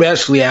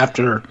especially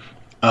after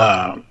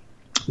the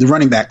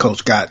running back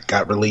coach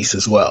got released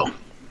as well.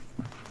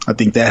 I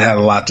think that had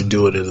a lot to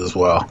do with it as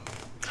well.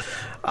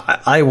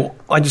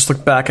 I just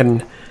look back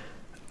and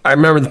I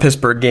remember the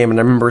Pittsburgh game, and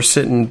I remember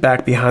sitting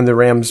back behind the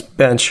Rams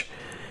bench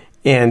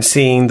and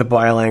seeing the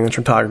body language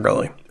from Todd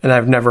Gurley, and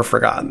I've never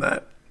forgotten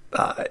that.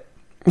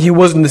 He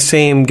wasn't the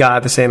same guy,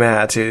 the same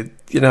attitude.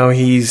 He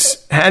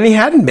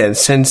hadn't been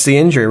since the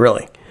injury,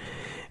 really.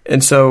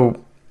 And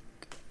so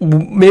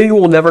maybe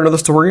we'll never know the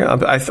story.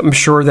 I'm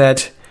sure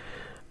that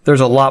there's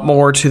a lot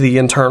more to the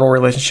internal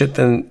relationship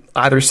than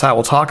either side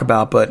will talk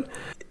about, but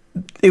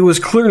it was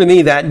clear to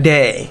me that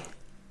day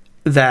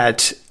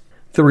that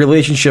the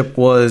relationship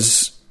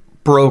was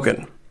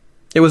broken.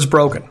 It was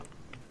broken.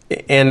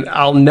 And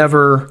I'll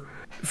never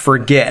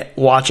forget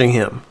watching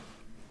him,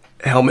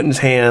 helmet in his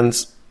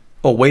hands,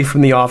 away from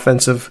the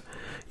offensive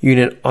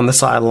unit on the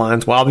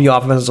sidelines while the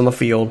offense is on the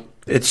field.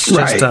 It's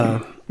just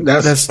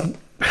that's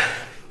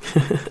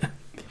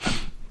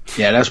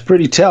yeah, that's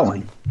pretty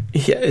telling.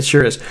 Yeah, it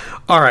sure is.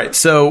 All right,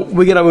 so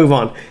we got to move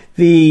on.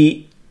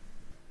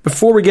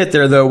 Before we get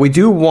there, though, we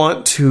do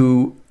want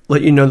to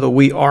let you know that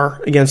we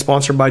are, again,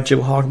 sponsored by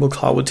Jim Hogbook's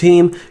Hollywood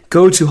Team.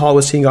 Go to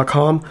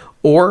HollywoodTeam.com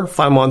or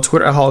find them on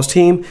Twitter at Hollywood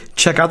Team.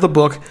 Check out the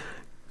book,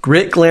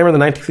 Grit, Glamour in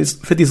the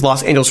 1950s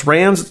Los Angeles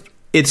Rams.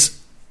 It's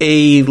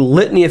a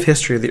litany of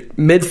history, the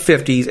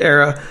mid-50s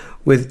era,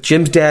 with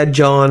Jim's dad,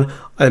 John,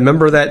 a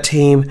member of that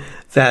team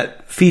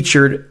that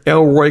featured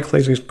Elroy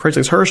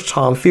Craigslist-Hurst,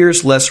 Tom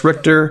Fierce, Les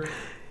Richter,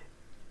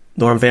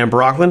 Norm Van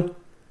Brocklin,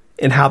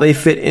 and how they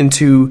fit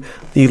into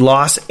the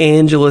Los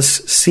Angeles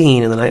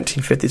scene in the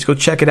 1950s. Go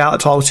check it out.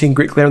 It's all seeing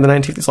Grit, Glamour in the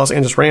 1950s Los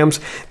Angeles Rams.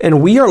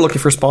 And we are looking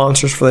for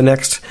sponsors for the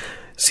next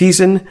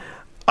season.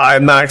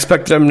 I'm not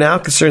expecting them now,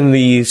 considering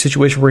the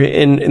situation we're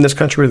in this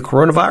country with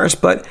coronavirus,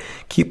 but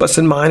keep us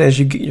in mind as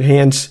you get your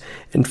hands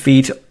and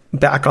feet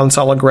back on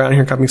solid ground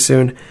here coming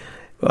soon.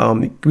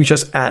 Reach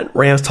us at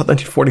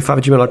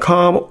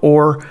ramstalk1945@gmail.com,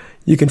 or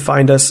you can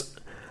find us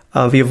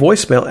via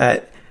voicemail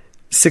at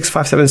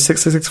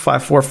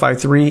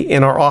 657-666-5453,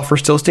 and our offer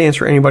still stands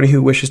for anybody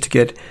who wishes to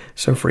get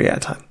some free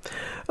ad time.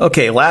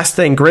 Okay, last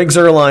thing. Greg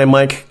Zuerlein,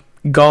 Mike,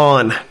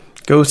 gone.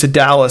 Goes to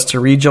Dallas to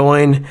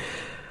rejoin,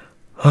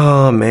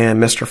 oh man,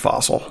 Mr.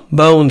 Fossil.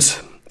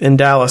 Bones in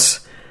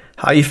Dallas.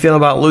 How you feeling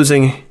about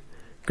losing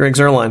Greg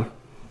Zuerlein?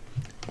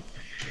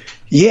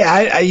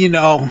 Yeah,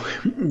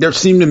 there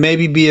seemed to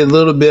maybe be a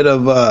little bit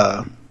of,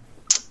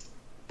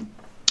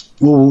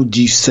 what would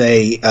you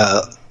say,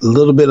 a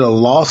little bit of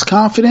lost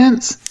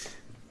confidence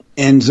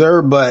in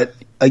Zer, but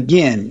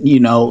again, a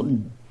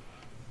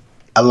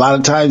lot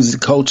of times the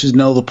coaches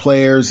know the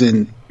players,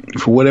 and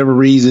for whatever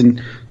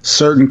reason,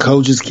 certain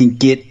coaches can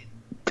get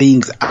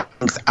things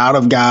out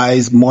of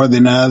guys more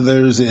than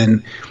others,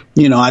 and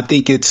I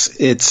think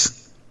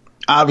it's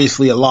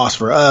obviously a loss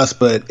for us,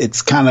 but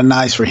it's kind of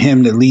nice for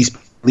him to at least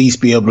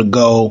be able to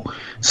go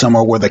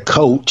somewhere where the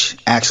coach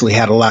actually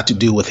had a lot to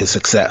do with his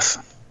success.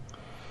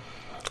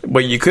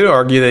 But you could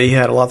argue that he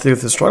had a lot to do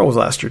with his struggles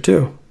last year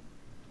too.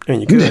 I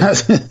mean, you could.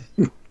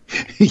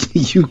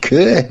 You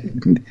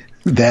could.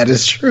 That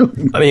is true.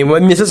 I mean,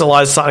 it says a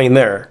lot of signing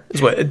there.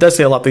 It does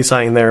say a lot of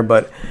signing there,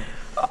 but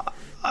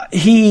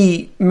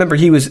he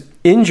was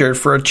injured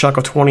for a chunk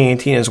of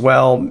 2018 as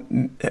well,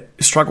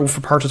 struggled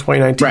for parts of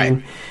 2019.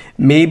 Right.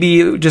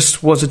 Maybe it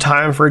just was a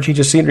time for a change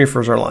of scenery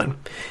for Zuerlein.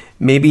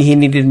 Maybe he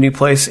needed a new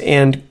place,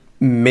 and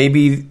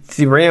maybe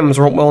the Rams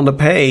weren't willing to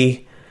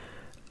pay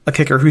a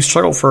kicker who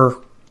struggled for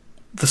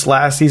this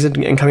last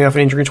season and coming off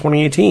an injury in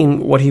 2018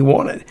 what he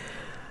wanted.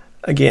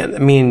 Again, I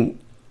mean,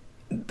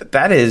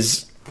 that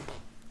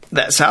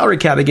salary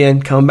cap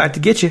again coming back to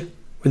get you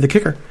with the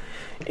kicker,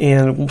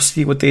 and we'll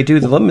see what they do.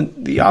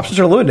 The options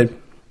are limited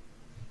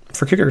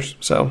for kickers,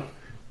 so.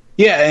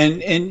 Yeah,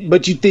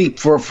 but you think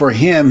for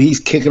him, he's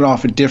kicking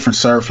off a different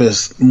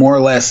surface, more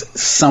or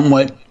less,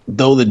 somewhat.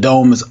 Though the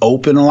dome is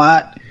open a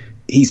lot,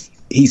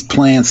 he's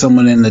playing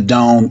someone in the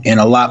dome in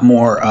a lot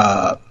more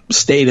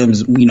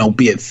stadiums.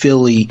 Be it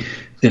Philly,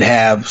 that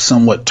have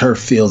somewhat turf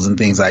fields and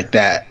things like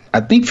that.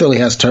 I think Philly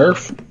has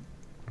turf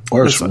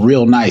or it's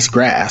real nice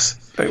grass.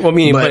 Well, I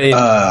mean,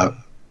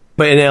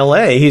 but in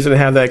L.A., he's going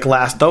to have that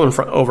glass dome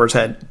over his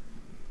head.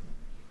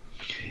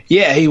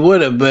 Yeah, he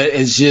would have, but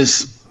it's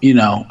just, you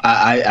know,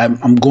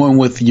 I'm going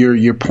with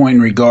your point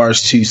in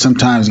regards to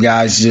sometimes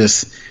guys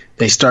just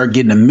they start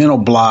getting a mental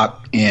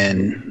block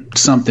and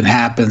something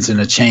happens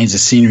and a change of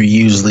scenery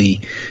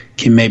usually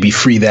can maybe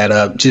free that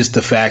up. Just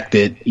the fact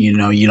that, you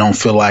know, you don't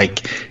feel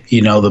like,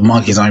 you know, the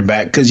monkey's on your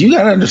back. Because you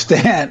got to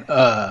understand,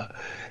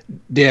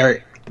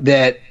 Derek,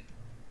 that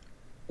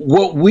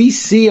what we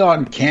see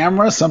on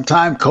camera,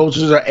 sometimes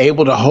coaches are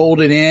able to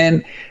hold it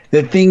in.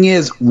 The thing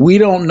is, we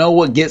don't know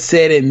what gets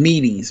said in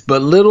meetings,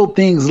 but little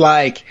things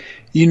like,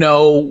 you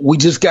know, we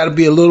just got to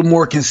be a little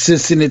more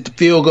consistent at the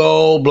field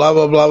goal, blah,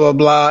 blah, blah, blah,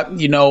 blah.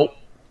 You know,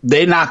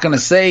 they're not going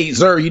to say,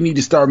 sir, you need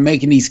to start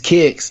making these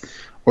kicks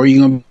or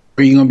you're going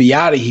to be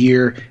out of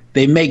here.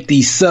 They make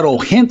these subtle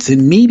hints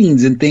in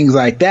meetings and things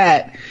like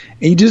that.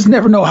 And you just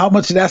never know how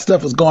much of that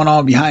stuff is going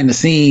on behind the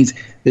scenes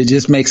that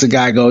just makes a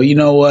guy go, you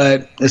know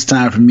what, it's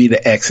time for me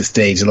to exit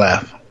stage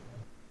left.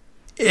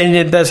 And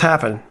it does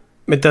happen.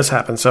 It does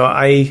happen. So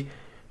I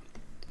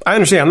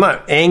understand. I'm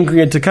not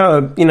angry at the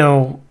kind of, you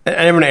know,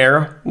 I have an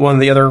era, one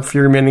of the other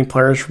few remaining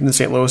players from the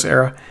St. Louis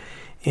era.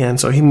 And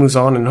so he moves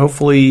on, and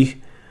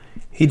hopefully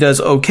he does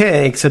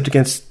okay, except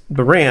against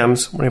the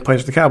Rams when he plays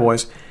with the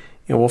Cowboys.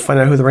 You know, we'll find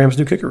out who the Rams'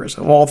 new kicker is.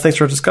 Of all things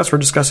to discuss, we're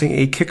discussing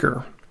a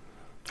kicker,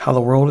 how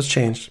the world has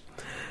changed.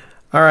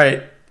 All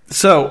right.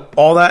 So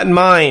all that in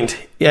mind,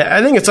 yeah,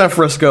 I think it's time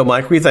for us to go,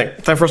 Mike. What do you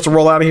think? Time for us to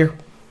roll out of here?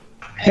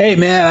 Hey,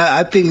 man,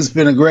 I think it's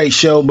been a great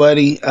show,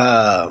 buddy.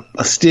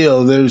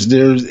 Still, there's,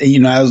 you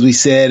know, as we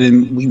said,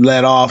 and we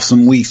let off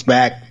some weeks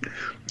back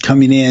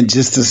coming in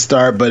just to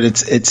start, but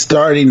it's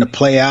starting to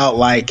play out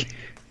like,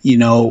 you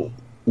know,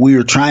 we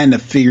were trying to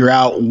figure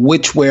out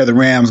which way the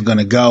Rams going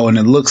to go, and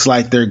it looks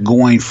like they're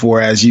going for,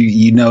 as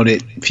you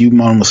noted a few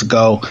moments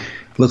ago,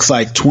 looks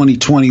like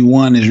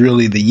 2021 is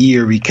really the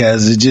year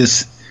because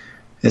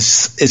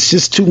it's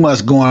just too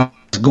much going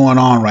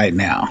on right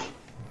now.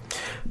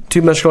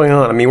 Too much going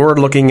on. I mean, we're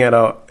looking at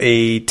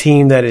a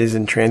team that is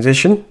in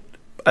transition.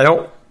 I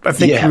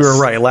think you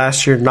were right.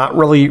 Last year, not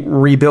really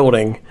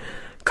rebuilding,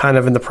 kind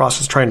of in the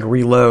process trying to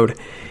reload.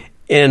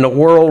 In a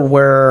world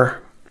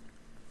where,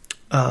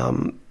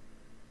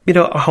 you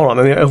know, hold on.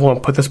 I mean, I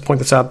want to point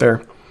this out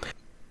there.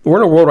 We're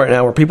in a world right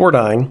now where people are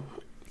dying.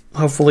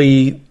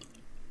 Hopefully,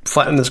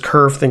 flatten this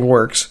curve thing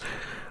works.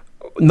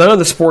 None of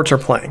the sports are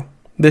playing.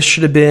 This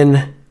should have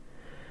been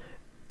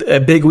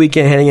a big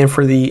weekend heading in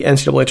for the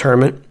NCAA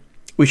tournament.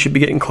 We should be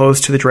getting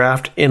close to the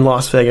draft in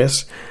Las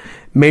Vegas.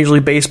 Major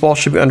League Baseball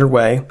should be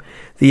underway.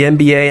 The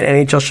NBA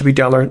and NHL should be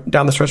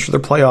down the stretch for their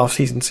playoff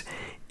seasons.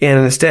 And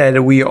instead,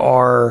 we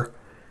are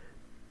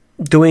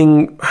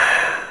doing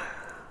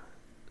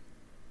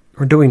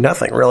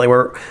nothing, really.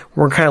 We're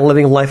kind of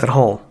living life at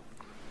home.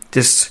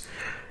 Just,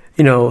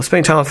 you know,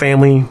 spending time with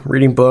family,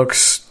 reading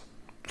books,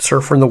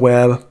 surfing the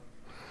web,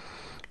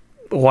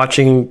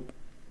 watching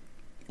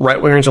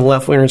right-wingers and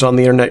left-wingers on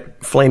the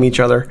internet flame each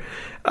other.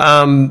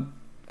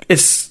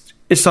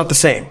 It's not the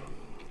same.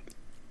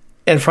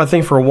 And I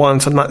think for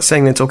once, I'm not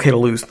saying that it's okay to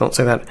lose. Don't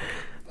say that.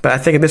 But I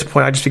think at this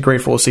point, I'd just be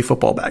grateful to see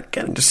football back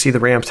again and just see the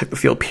Rams take the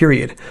field,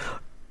 period.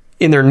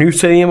 In their new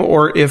stadium,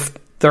 or if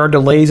there are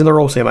delays in their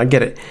old stadium, I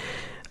get it.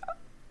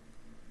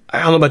 I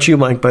don't know about you,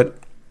 Mike, but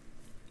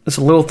there's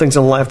little things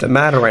in life that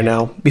matter right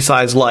now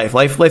besides life.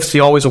 Life's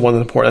always the one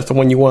that's important. That's the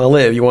one you want to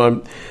live. You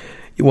want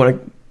to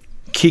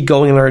keep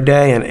going in our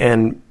day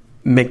and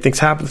make things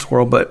happen in this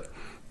world. But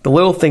the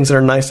little things that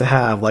are nice to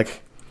have,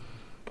 like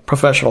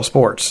professional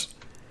sports,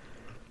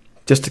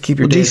 just to keep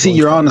your days DC,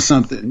 you're on to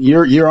something.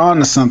 You're on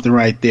to something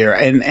right there,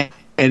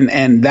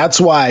 and that's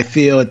why I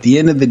feel at the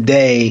end of the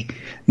day,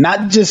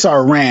 not just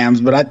our Rams,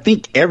 but I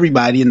think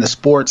everybody in the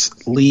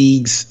sports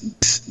leagues,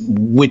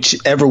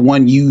 whichever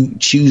one you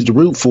choose to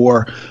root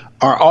for,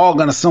 are all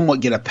going to somewhat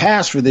get a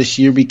pass for this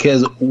year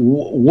because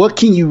what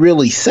can you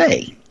really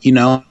say? You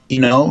know,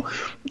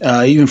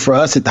 even for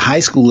us at the high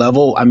school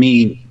level, I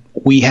mean,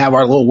 we have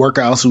our little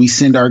workouts, so we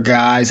send our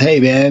guys, hey,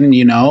 man,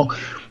 you know,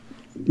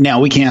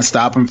 now we can't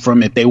stop them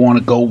from if they want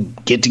to go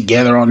get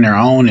together on their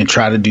own and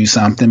try to do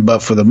something.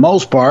 But for the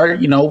most part,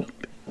 you know,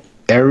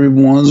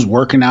 everyone's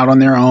working out on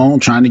their own,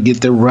 trying to get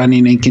their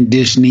running and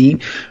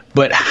conditioning.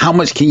 But how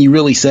much can you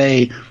really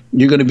say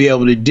you're going to be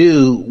able to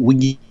do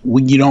when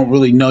you don't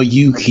really know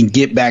you can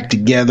get back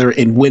together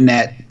and when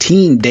that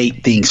team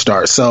date thing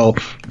starts? So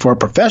for a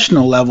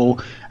professional level,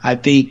 I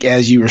think,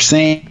 as you were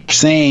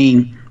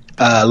saying,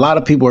 a lot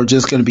of people are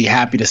just going to be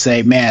happy to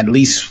say, man, at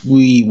least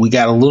we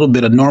got a little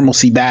bit of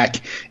normalcy back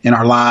in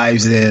our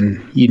lives,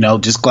 and, you know,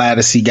 just glad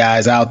to see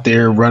guys out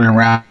there running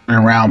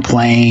around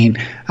playing.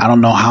 I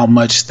don't know how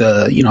much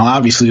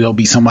obviously there'll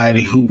be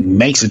somebody who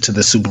makes it to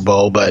the Super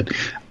Bowl, but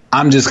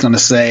I'm just going to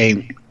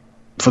say,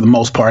 for the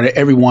most part,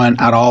 everyone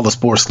out of all the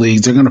sports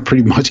leagues, they're going to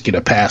pretty much get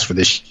a pass for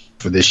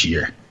this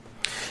year.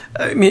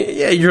 I mean,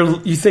 yeah,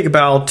 you think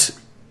about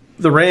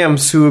the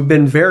Rams, who have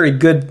been very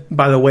good,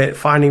 by the way, at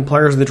finding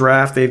players in the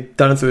draft. They've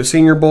done it through the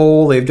Senior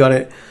Bowl. They've done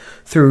it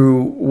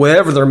through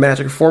whatever their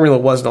magic formula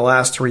was in the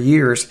last 3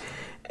 years.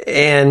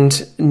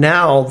 And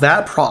now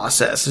that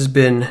process has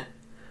been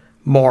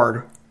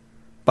marred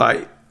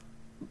by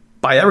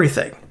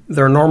everything.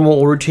 Their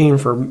normal routine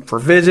for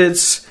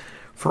visits,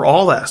 for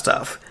all that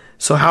stuff.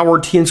 So how are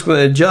teams going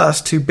to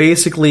adjust to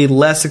basically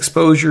less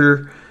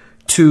exposure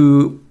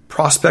to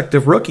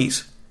prospective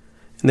rookies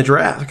in the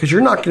draft? Because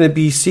you're not going to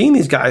be seeing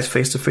these guys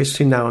face-to-face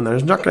between now and then.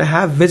 There's not going to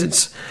have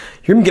visits.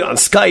 You're going to get on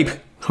Skype,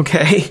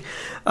 okay?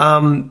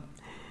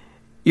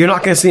 You're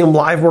not going to see them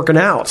live working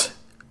out.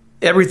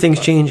 Everything's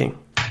changing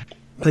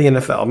for the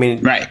NFL. I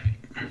mean, right.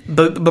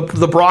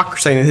 The Brock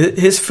saying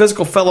his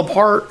physical fell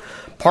apart.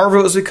 Part of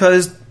it was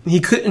because he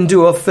couldn't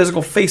do a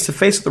physical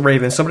face-to-face with the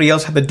Ravens. Somebody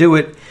else had to do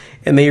it,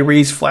 and they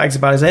raised flags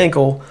about his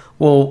ankle.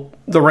 Well,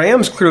 the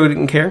Rams clearly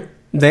didn't care.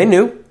 They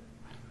knew.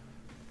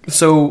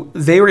 So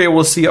they were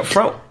able to see up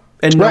front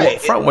and know up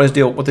front what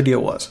the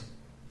deal was.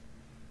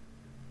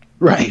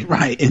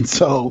 Right. And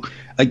so,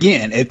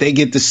 again, if they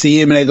get to see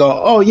him and they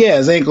go, oh, yeah,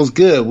 his ankle's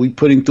good. We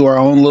put him through our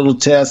own little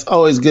test.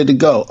 Oh, he's good to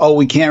go. Oh,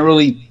 we can't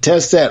really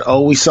test that.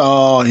 Oh, we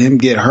saw him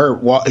get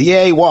hurt.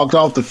 He walked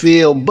off the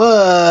field,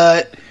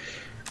 but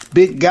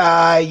big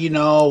guy, you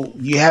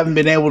haven't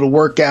been able to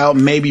work out,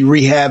 maybe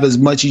rehab as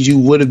much as you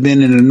would have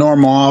been in a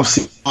normal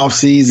off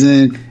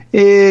season.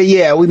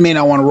 Yeah, we may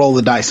not want to roll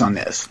the dice on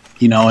this,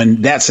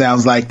 and that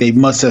sounds like they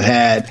must have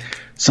had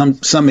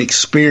some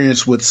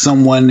experience with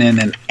someone in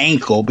an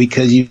ankle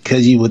because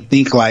you would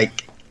think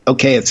like,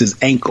 okay, it's his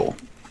ankle,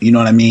 you know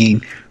what I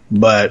mean?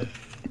 But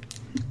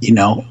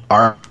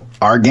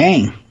our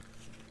game.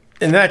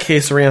 In that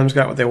case, the Rams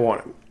got what they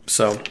wanted.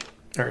 So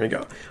there you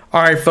go.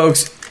 All right,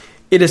 folks.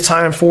 It is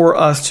time for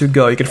us to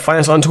go. You can find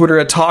us on Twitter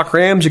at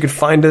TalkRams. You can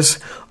find us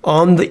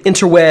on the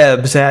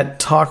interwebs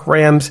at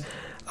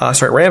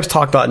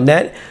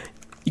ramstalk.net.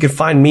 You can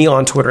find me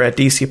on Twitter at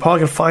DCPaul.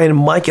 You can find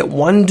Mike at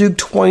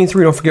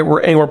OneDuke23. Don't forget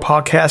anywhere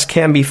podcasts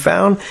can be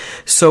found.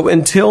 So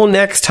until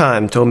next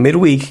time, till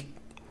midweek,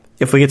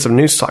 if we get some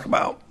news to talk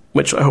about,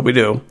 which I hope we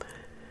do,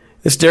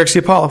 this is Derek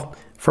C. Paul.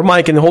 For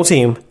Mike and the whole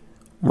team,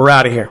 we're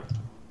out of here.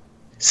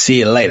 See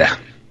you later.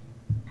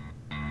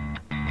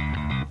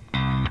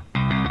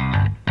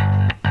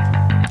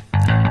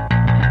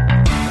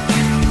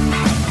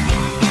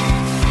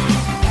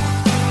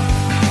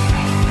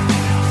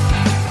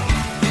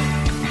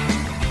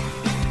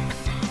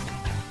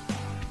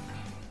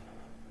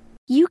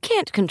 You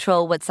can't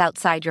control what's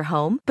outside your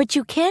home, but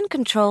you can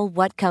control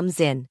what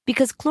comes in.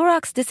 Because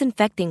Clorox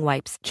disinfecting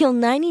wipes kill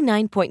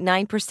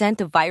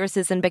 99.9% of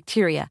viruses and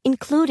bacteria,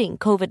 including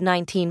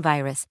COVID-19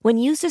 virus, when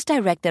used as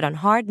directed on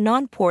hard,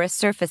 non-porous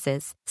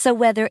surfaces. So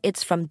whether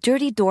it's from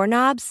dirty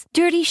doorknobs,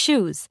 dirty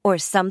shoes, or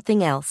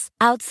something else,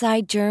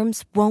 outside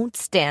germs won't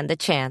stand a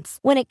chance.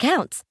 When it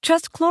counts,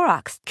 trust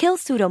Clorox. Kill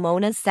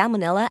Pseudomonas,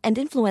 Salmonella, and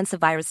influenza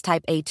virus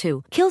type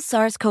A2. Kill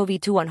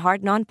SARS-CoV-2 on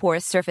hard,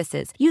 non-porous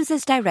surfaces. Use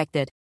as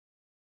directed.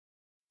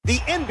 The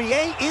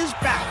NBA is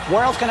back.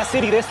 Where else can a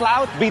city this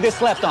loud be this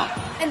slept on?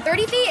 And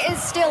 30 feet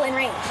is still in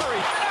range.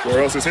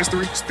 Where else is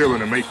history still in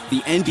the making? The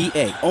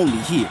NBA, only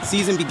here.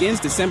 Season begins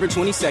December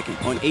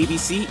 22nd on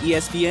ABC,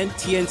 ESPN,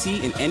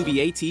 TNT, and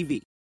NBA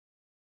TV.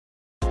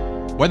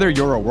 Whether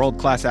you're a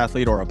world-class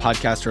athlete or a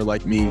podcaster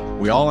like me,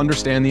 we all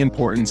understand the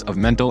importance of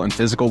mental and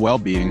physical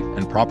well-being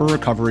and proper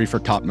recovery for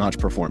top-notch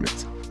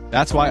performance.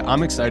 That's why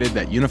I'm excited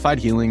that Unified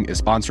Healing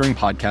is sponsoring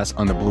podcasts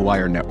on the Blue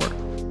Wire Network.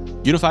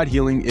 Unified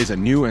Healing is a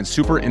new and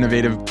super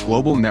innovative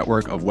global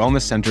network of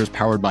wellness centers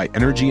powered by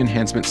Energy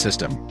Enhancement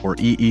System, or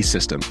EE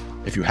System.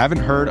 If you haven't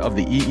heard of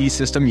the EE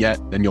System yet,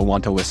 then you'll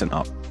want to listen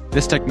up.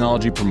 This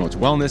technology promotes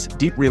wellness,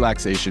 deep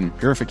relaxation,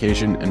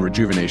 purification, and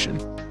rejuvenation.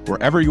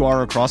 Wherever you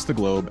are across the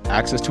globe,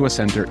 access to a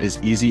center is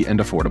easy and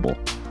affordable.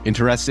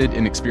 Interested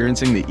in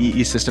experiencing the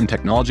EE System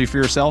technology for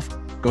yourself?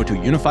 Go to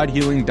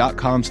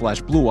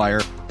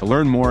unifiedhealing.com/bluewire to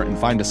learn more and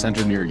find a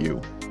center near you.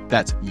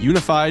 That's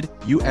unified,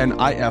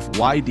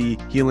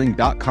 UNIFYD,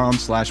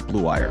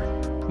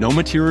 healing.com/bluewire. No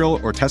material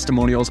or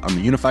testimonials on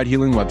the Unified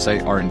Healing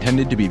website are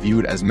intended to be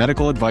viewed as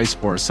medical advice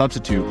or a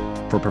substitute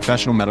for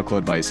professional medical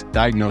advice,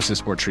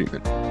 diagnosis, or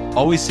treatment.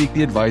 Always seek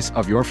the advice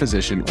of your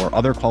physician or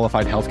other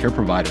qualified healthcare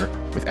provider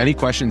with any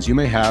questions you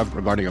may have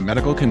regarding a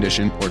medical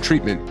condition or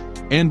treatment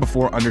and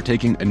before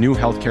undertaking a new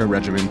healthcare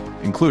regimen,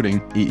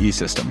 including EE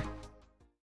System.